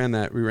 we ran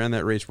that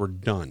race, we're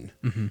done.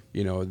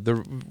 You know,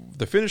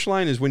 the finish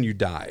line is when you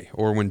die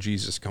or when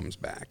Jesus comes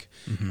back.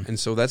 And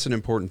so that's an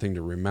important thing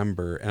to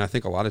remember. And I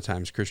think a lot of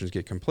times Christians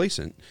get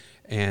complacent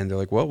and they're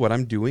like, well, what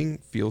I'm doing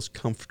feels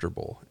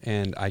comfortable,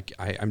 and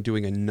I'm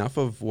doing enough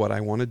of what I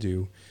want to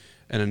do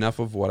and enough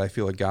of what I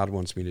feel like God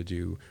wants me to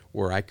do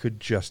where I could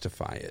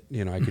justify it.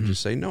 You know, I could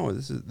just say, no,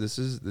 this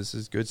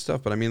is good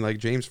stuff. But I mean, like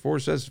James 4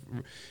 says,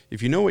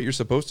 if you know what you're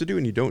supposed to do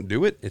and you don't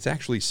do it, it's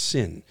actually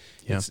sin.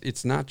 Yeah.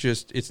 It's not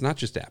just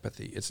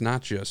apathy. It's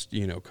not just,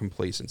 you know,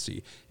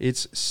 complacency.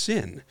 It's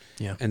sin.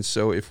 Yeah. And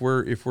so if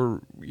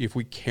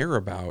we care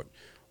about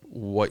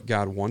what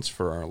God wants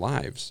for our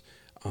lives,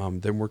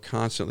 then we're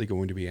constantly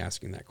going to be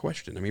asking that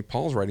question. I mean,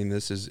 Paul's writing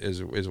this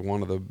as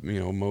one of the, you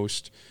know,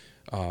 most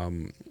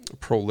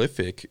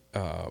prolific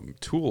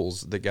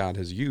tools that God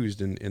has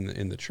used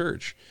in the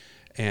church,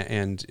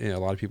 and you know, a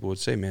lot of people would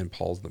say, "Man,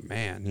 Paul's the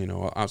man." You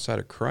know, outside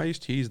of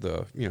Christ, he's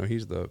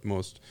the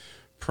most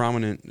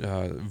prominent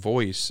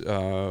voice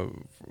of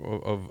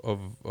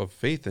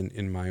faith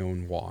in my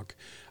own walk.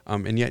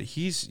 And yet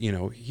he's, you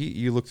know,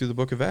 you look through the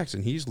book of Acts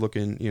and he's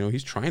looking, you know,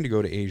 he's trying to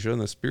go to Asia and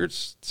the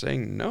Spirit's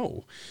saying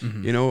no.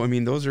 Mm-hmm. You know, I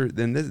mean,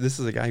 this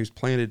is a guy who's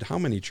planted how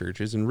many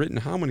churches and written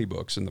how many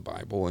books in the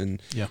Bible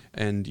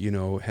and you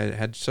know,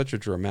 had such a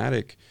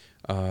dramatic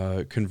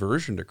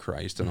conversion to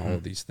Christ and all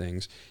of these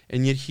things.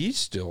 And yet he's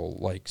still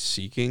like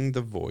seeking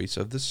the voice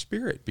of the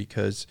Spirit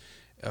because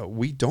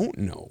we don't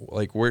know,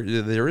 like, where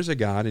there is a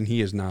God and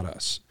he is not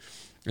us.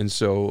 And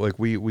so, like,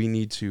 we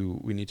need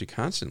to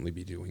constantly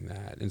be doing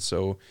that. And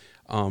so,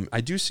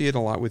 I do see it a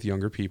lot with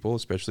younger people,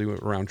 especially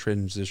around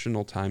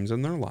transitional times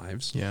in their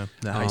lives. Yeah,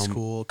 the high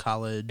school,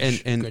 college,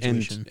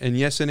 graduation. And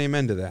yes, and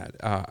amen to that.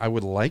 I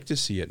would like to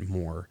see it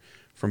more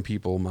from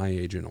people my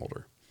age and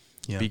older.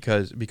 Yeah.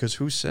 Because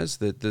who says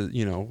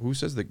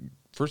that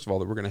first of all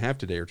that we're going to have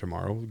today or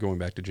tomorrow, going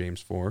back to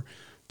James 4,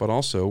 but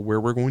also where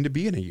we're going to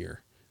be in a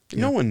year.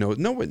 Yeah. No one knows.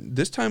 No one.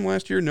 This time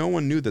last year, no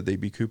one knew that they'd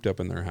be cooped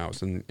up in their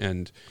house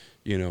and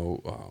you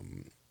know,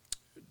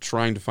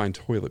 trying to find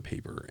toilet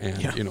paper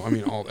and you know, I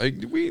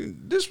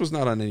mean, this was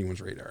not on anyone's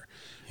radar,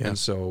 and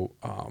so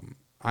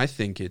I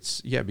think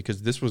it's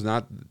because this was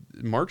not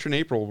March and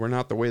April were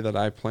not the way that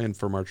I planned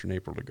for March and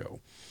April to go,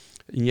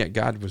 and yet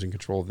God was in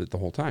control of it the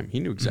whole time. He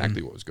knew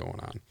exactly what was going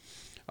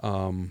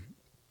on.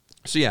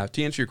 So yeah,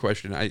 to answer your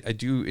question, I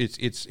do.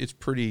 It's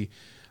pretty.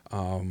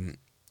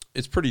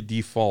 It's pretty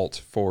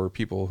default for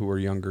people who are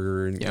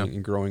younger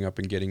and growing up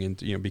and getting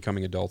into, you know,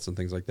 becoming adults and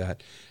things like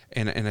that.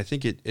 And I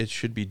think it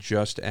should be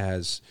just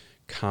as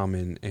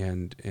common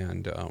and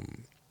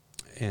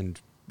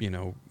you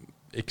know,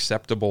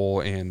 acceptable,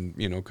 and,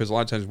 you know, because a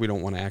lot of times we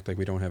don't want to act like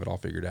we don't have it all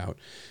figured out,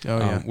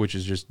 which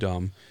is just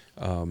dumb.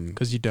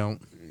 Because you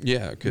don't.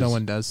 Yeah, no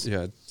one does.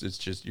 Yeah, it's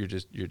just you're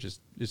just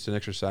it's an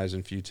exercise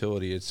in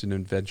futility. It's an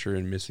adventure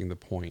in missing the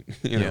point,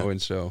 you know.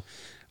 And so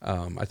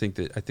I think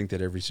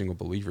that every single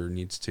believer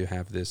needs to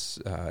have this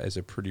as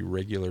a pretty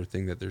regular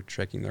thing, that they're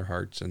checking their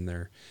hearts and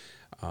they're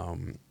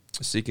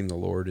seeking the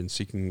Lord and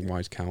seeking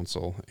wise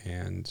counsel,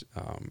 and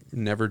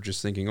never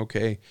just thinking,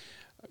 okay,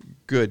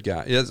 good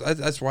God.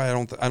 That's why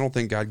I don't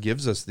think God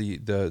gives us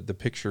the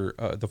picture,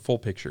 the full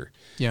picture.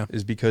 Yeah,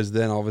 is because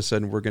then all of a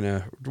sudden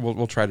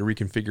we'll try to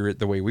reconfigure it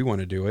the way we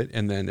want to do it,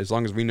 and then as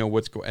long as we know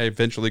what's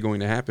eventually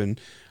going to happen,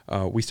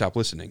 we stop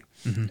listening.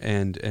 Mm-hmm.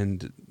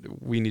 And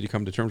we need to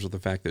come to terms with the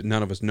fact that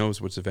none of us knows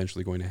what's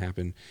eventually going to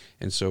happen,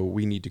 and so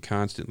we need to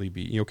constantly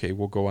be okay.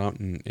 We'll go out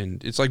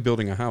and it's like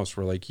building a house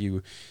where, like,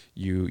 you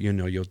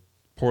know, you'll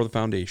pour the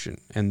foundation,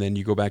 and then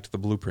you go back to the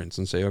blueprints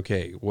and say,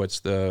 okay, what's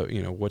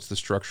the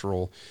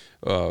structural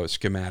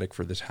schematic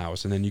for this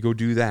house, and then you go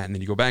do that, and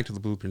then you go back to the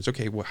blueprints.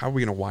 Okay, well, how are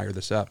we going to wire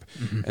this up?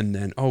 Mm-hmm. And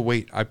then, oh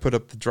wait, I put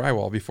up the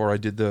drywall before I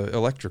did the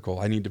electrical.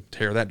 I need to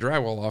tear that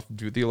drywall off,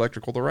 do the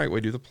electrical the right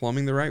way, do the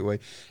plumbing the right way.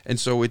 And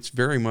so it's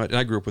very much. And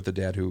I grew up with a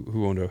dad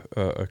who owned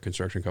a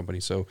construction company,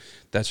 so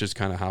that's just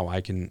kind of how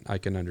I can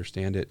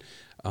understand it.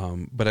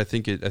 But I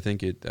think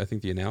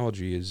the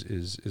analogy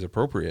is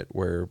appropriate,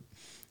 where,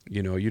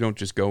 you know, you don't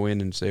just go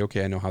in and say,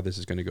 okay, I know how this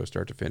is going to go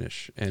start to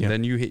finish. And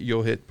then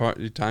you'll hit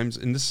times,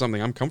 and this is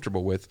something I'm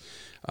comfortable with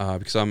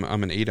because I'm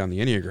an 8 on the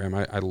Enneagram.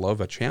 I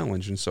love a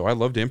challenge, and so I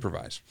love to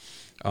improvise.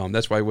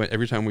 That's why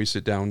every time we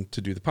sit down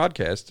to do the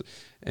podcast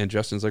and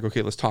Justin's like,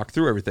 okay, let's talk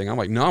through everything, I'm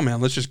like, no,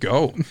 man, let's just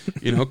go,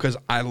 you know, because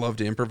I love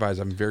to improvise.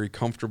 I'm very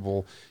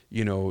comfortable,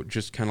 you know,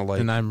 just kind of like,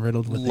 and I'm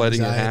riddled with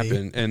letting anxiety. It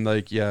happen. And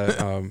like,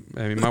 I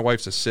mean, my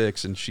wife's a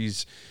 6, and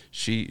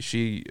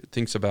she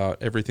thinks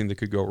about everything that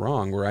could go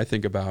wrong, where I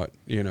think about,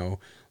 you know,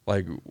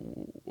 like,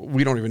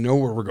 we don't even know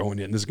where we're going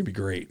in. This is going to be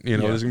great. You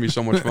know, this is going to be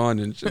so much fun.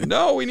 And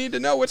no, we need to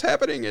know what's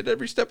happening at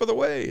every step of the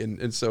way. And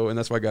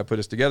that's why God put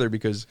us together,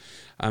 because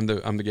I'm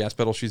the gas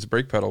pedal, she's the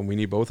brake pedal, and we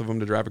need both of them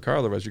to drive a car.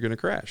 Otherwise you're going to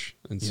crash.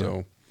 And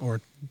so,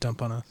 or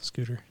dump on a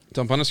scooter.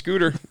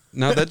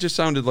 Now that just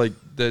sounded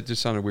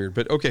weird,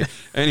 but okay.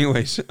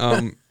 Anyways.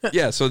 So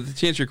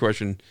to answer your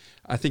question,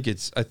 I think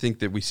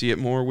that we see it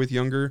more with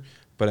younger,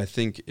 but I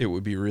think it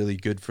would be really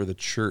good for the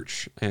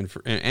church and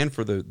for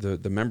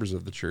the members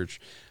of the church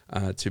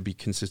to be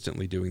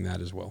consistently doing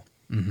that as well.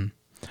 Mm-hmm.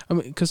 I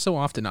mean, because so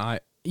often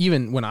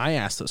even when I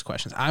ask those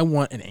questions, I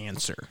want an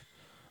answer.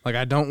 Like,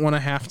 I don't want to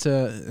have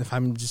to, if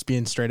I'm just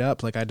being straight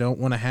up, like, I don't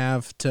want to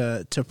have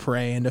to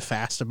pray and to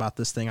fast about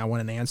this thing. I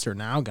want an answer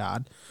now,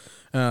 God.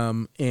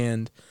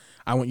 And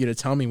I want you to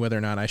tell me whether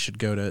or not I should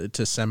go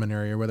to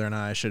seminary or whether or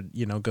not I should,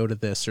 go to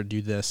this or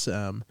do this.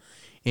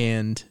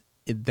 And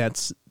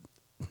that's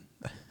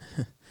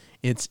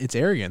it's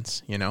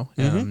arrogance, no,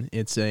 we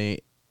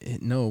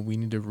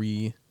need to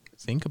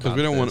rethink about because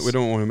we don't want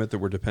to admit that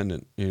we're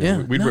dependent.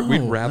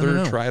 We'd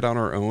rather try it on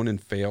our own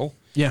and fail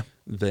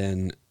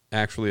than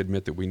actually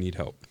admit that we need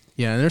help.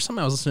 Yeah, and there's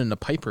something I was listening to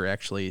Piper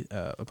actually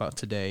about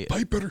today.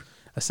 Piper.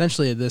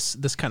 Essentially,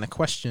 this kind of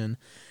question,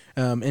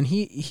 and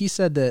he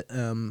said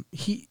that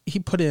he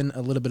put in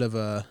a little bit of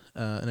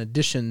an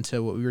addition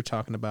to what we were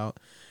talking about,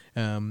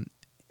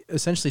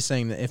 essentially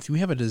saying that if we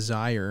have a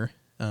desire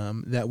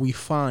that we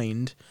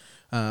find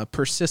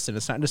persistent,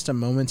 it's not just a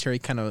momentary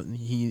kind of.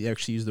 He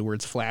actually used the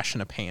words "flash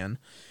in a pan."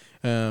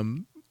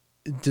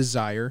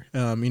 Desire,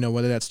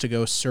 whether that's to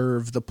go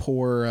serve the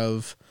poor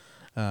of,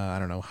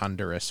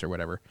 Honduras or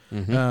whatever.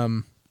 Mm-hmm.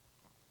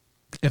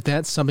 If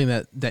that's something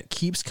that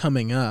keeps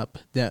coming up,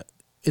 that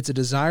it's a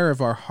desire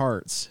of our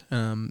hearts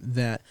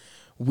that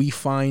we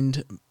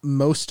find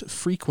most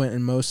frequent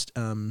and most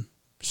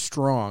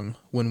strong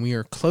when we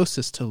are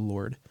closest to the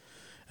Lord.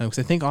 Because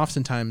I think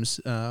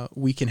oftentimes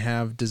we can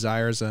have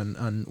desires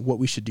on what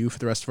we should do for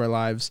the rest of our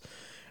lives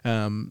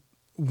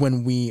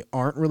when we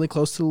aren't really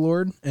close to the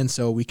Lord. And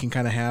so we can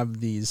kind of have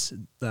these,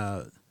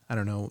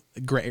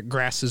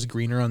 grass is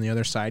greener on the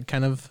other side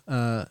kind of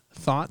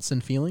thoughts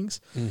and feelings,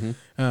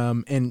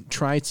 and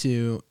try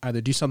to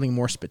either do something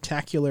more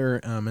spectacular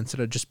instead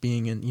of just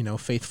being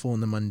faithful in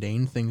the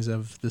mundane things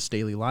of this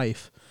daily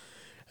life,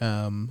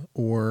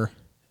 or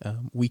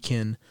we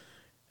can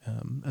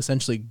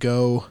essentially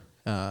go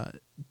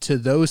to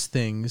those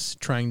things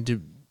trying to,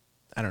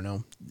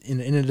 in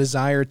a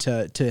desire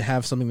to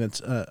have something that's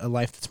a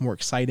life that's more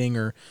exciting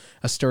or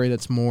a story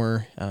that's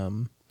more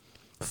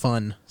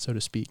fun, so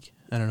to speak.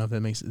 I don't know if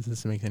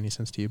this makes any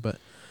sense to you, but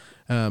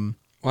well,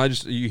 I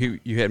just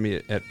you had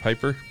me at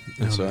Piper,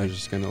 and so I was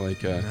just kind of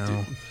like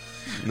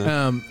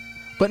no.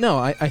 But no,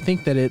 I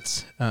think that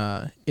it's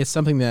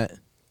something that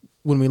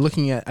when we're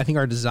looking at, I think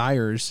our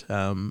desires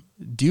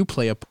do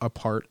play a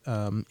part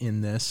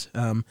in this,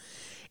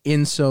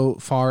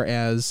 insofar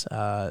as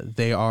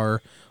they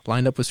are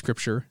lined up with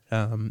Scripture,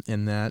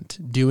 and that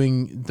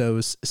doing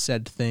those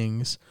said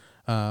things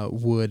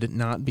would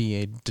not be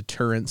a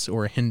deterrence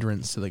or a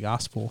hindrance to the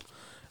gospel.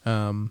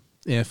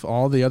 If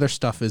all the other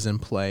stuff is in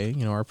play,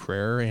 our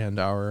prayer and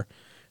our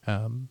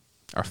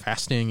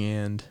fasting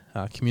and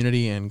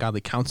community and godly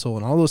counsel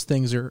and all those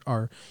things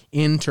are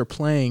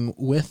interplaying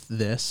with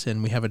this,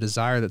 and we have a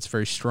desire that's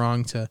very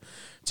strong to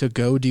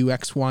go do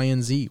X, Y,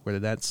 and Z, whether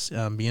that's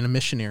being a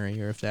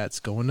missionary or if that's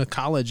going to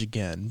college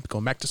again,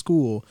 going back to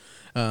school,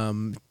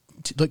 learning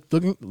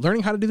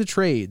how to do the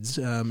trades,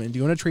 and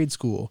doing a trade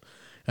school.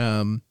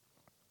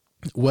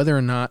 Whether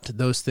or not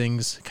those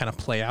things kind of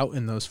play out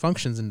in those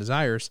functions and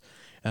desires,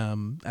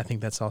 I think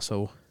that's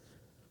also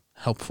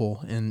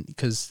helpful, and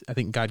because I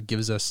think God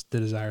gives us the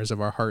desires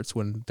of our hearts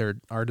when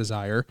our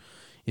desire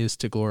is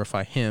to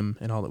glorify Him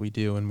in all that we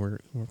do, and we're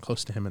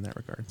close to Him in that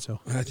regard. So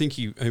I think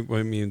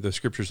the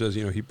Scripture says,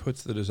 He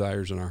puts the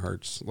desires in our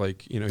hearts.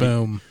 Like,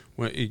 boom.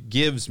 When it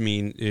gives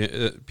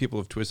people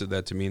have twisted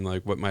that to mean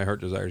like what my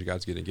heart desires,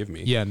 God's going to give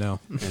me. Yeah, no.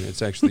 And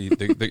it's actually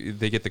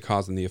they get the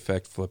cause and the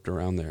effect flipped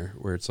around there,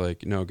 where it's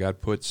like, no,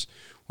 God puts,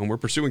 when we're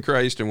pursuing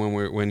Christ and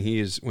when He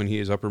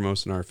is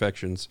uppermost in our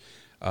affections,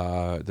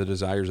 the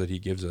desires that He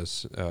gives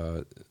us,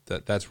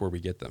 that's where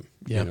we get them.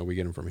 Yeah. We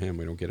get them from Him.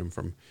 We don't get them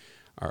from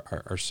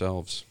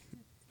ourselves.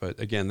 But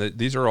again,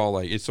 these are all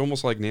like, it's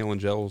almost like nailing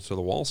gel to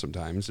the wall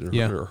sometimes,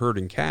 or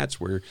herding cats,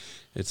 where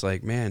it's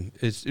like, man,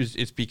 it's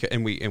because,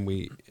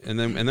 and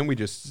then we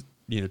just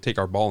take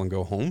our ball and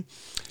go home.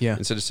 Yeah.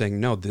 Instead of saying,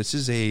 no, this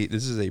is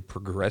a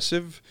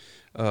progressive,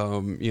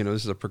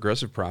 this is a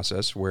progressive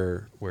process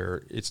where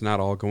it's not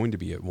all going to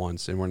be at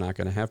once, and we're not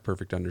going to have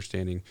perfect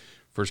understanding.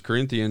 1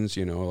 Corinthians,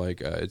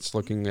 it's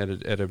looking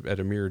at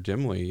a mirror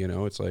dimly.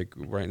 It's like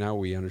right now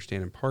we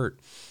understand in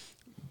part.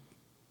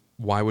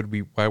 Why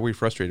are we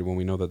frustrated when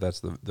we know that that's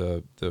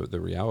the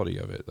reality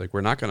of it? Like,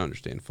 we're not going to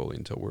understand fully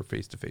until we're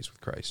face to face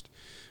with Christ.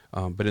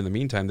 But in the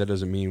meantime, that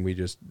doesn't mean we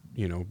just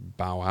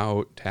bow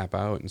out, tap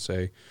out, and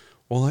say,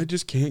 "Well, I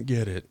just can't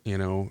get it."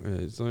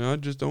 It's like, I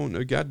just don't.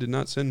 God did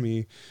not send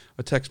me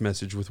a text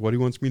message with what He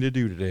wants me to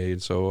do today,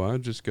 and so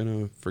I'm just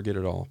gonna forget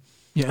it all.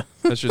 Yeah,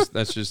 that's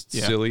just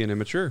yeah. Silly and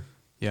immature.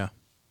 Yeah.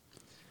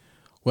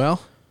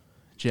 Well,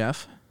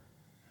 Jeff,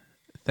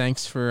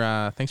 thanks for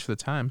the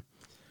time.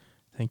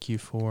 Thank you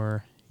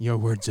for your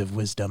words of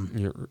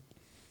wisdom.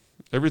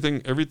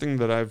 Everything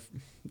that I've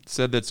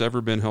said that's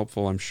ever been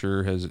helpful, I'm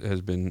sure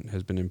has been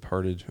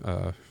imparted,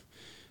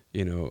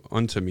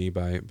 unto me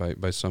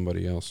by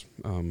somebody else,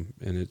 and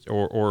it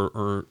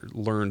or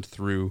learned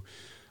through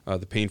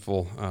the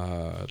painful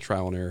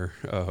trial and error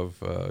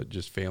of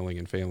just failing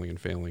and finally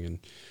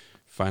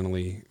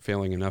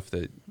failing enough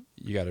that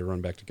you got to run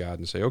back to God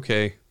and say,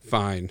 okay,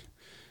 fine.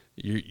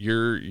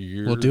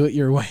 We'll do it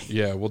your way.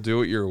 Yeah, we'll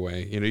do it your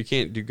way. You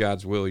can't do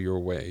God's will your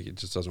way. It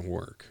just doesn't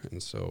work.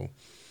 And so,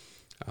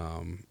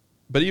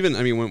 But even,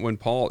 I mean, when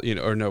Paul,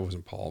 or no, it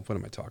wasn't Paul. What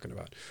am I talking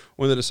about?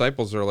 When the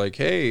disciples are like,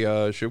 "Hey,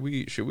 should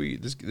we?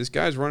 This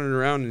guy's running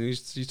around and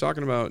he's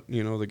talking about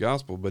the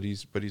gospel, but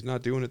he's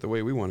not doing it the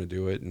way we want to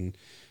do it." And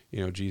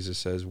Jesus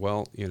says,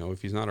 "Well,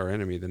 if he's not our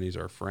enemy, then he's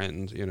our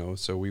friend.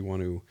 So we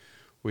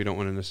don't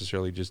want to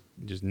necessarily just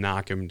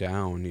knock him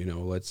down.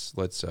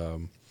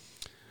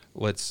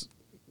 Let's."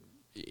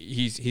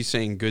 He's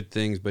saying good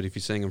things, but if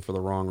he's saying them for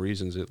the wrong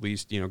reasons, at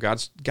least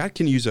God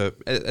can use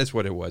that's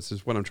what it was.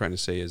 Is what I'm trying to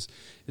say is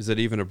that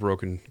even a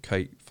broken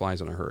kite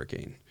flies on a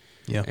hurricane.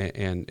 Yeah,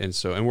 and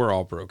so we're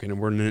all broken,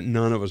 and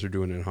none of us are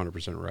doing it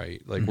 100%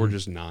 right. Like we're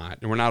just not,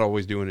 and we're not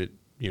always doing it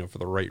for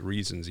the right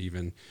reasons,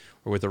 even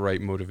or with the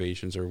right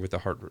motivations or with the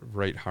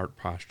right heart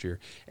posture,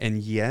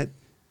 and yet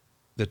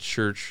the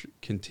church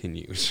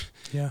continues.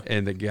 Yeah,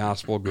 and the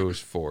gospel goes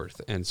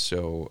forth, and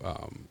so.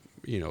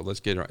 Let's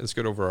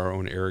get over our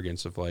own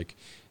arrogance of like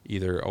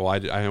either, I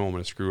don't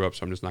want to screw up,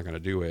 so I'm just not going to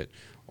do it,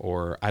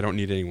 or I don't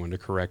need anyone to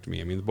correct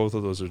me. I mean, both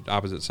of those are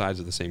opposite sides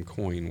of the same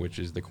coin, which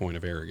is the coin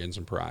of arrogance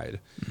and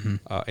pride.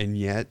 And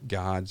yet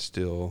God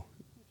still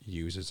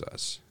uses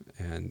us,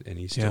 and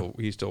he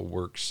still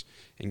works,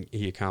 and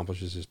he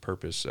accomplishes his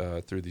purpose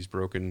through these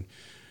broken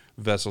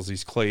vessels,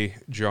 these clay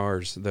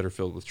jars that are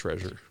filled with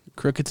treasure.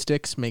 Crooked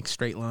sticks make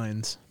straight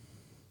lines.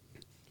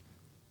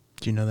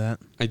 Do you know that?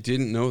 I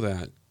didn't know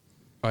that.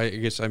 I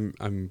guess I'm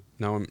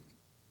Now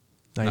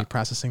you're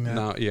processing that?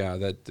 Now, yeah,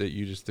 that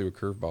you just threw a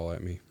curveball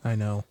at me. I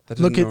know. That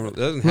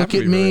doesn't happen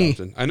to me very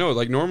often. I know,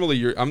 like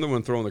normally I'm the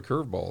one throwing the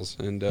curveballs,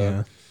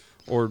 and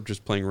or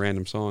just playing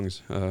random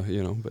songs, but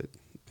anywho.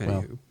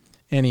 Well,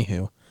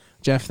 anywho,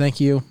 Jeff,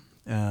 thank you.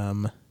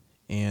 And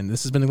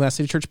this has been the Glass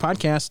City Church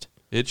podcast.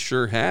 It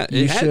sure has.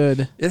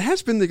 It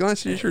has been the Glass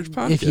City Church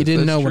podcast. If you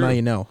didn't know, well, now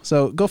you know.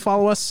 So go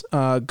follow us,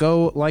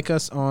 go like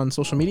us on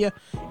social media,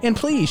 and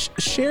please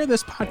share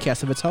this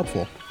podcast if it's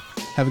helpful.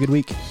 Have a good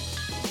week.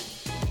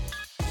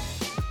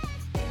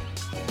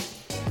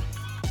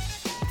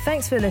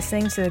 Thanks for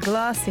listening to the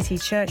Glass City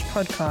Church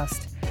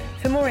podcast.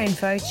 For more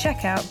info,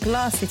 check out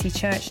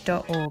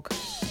glasscitychurch.org.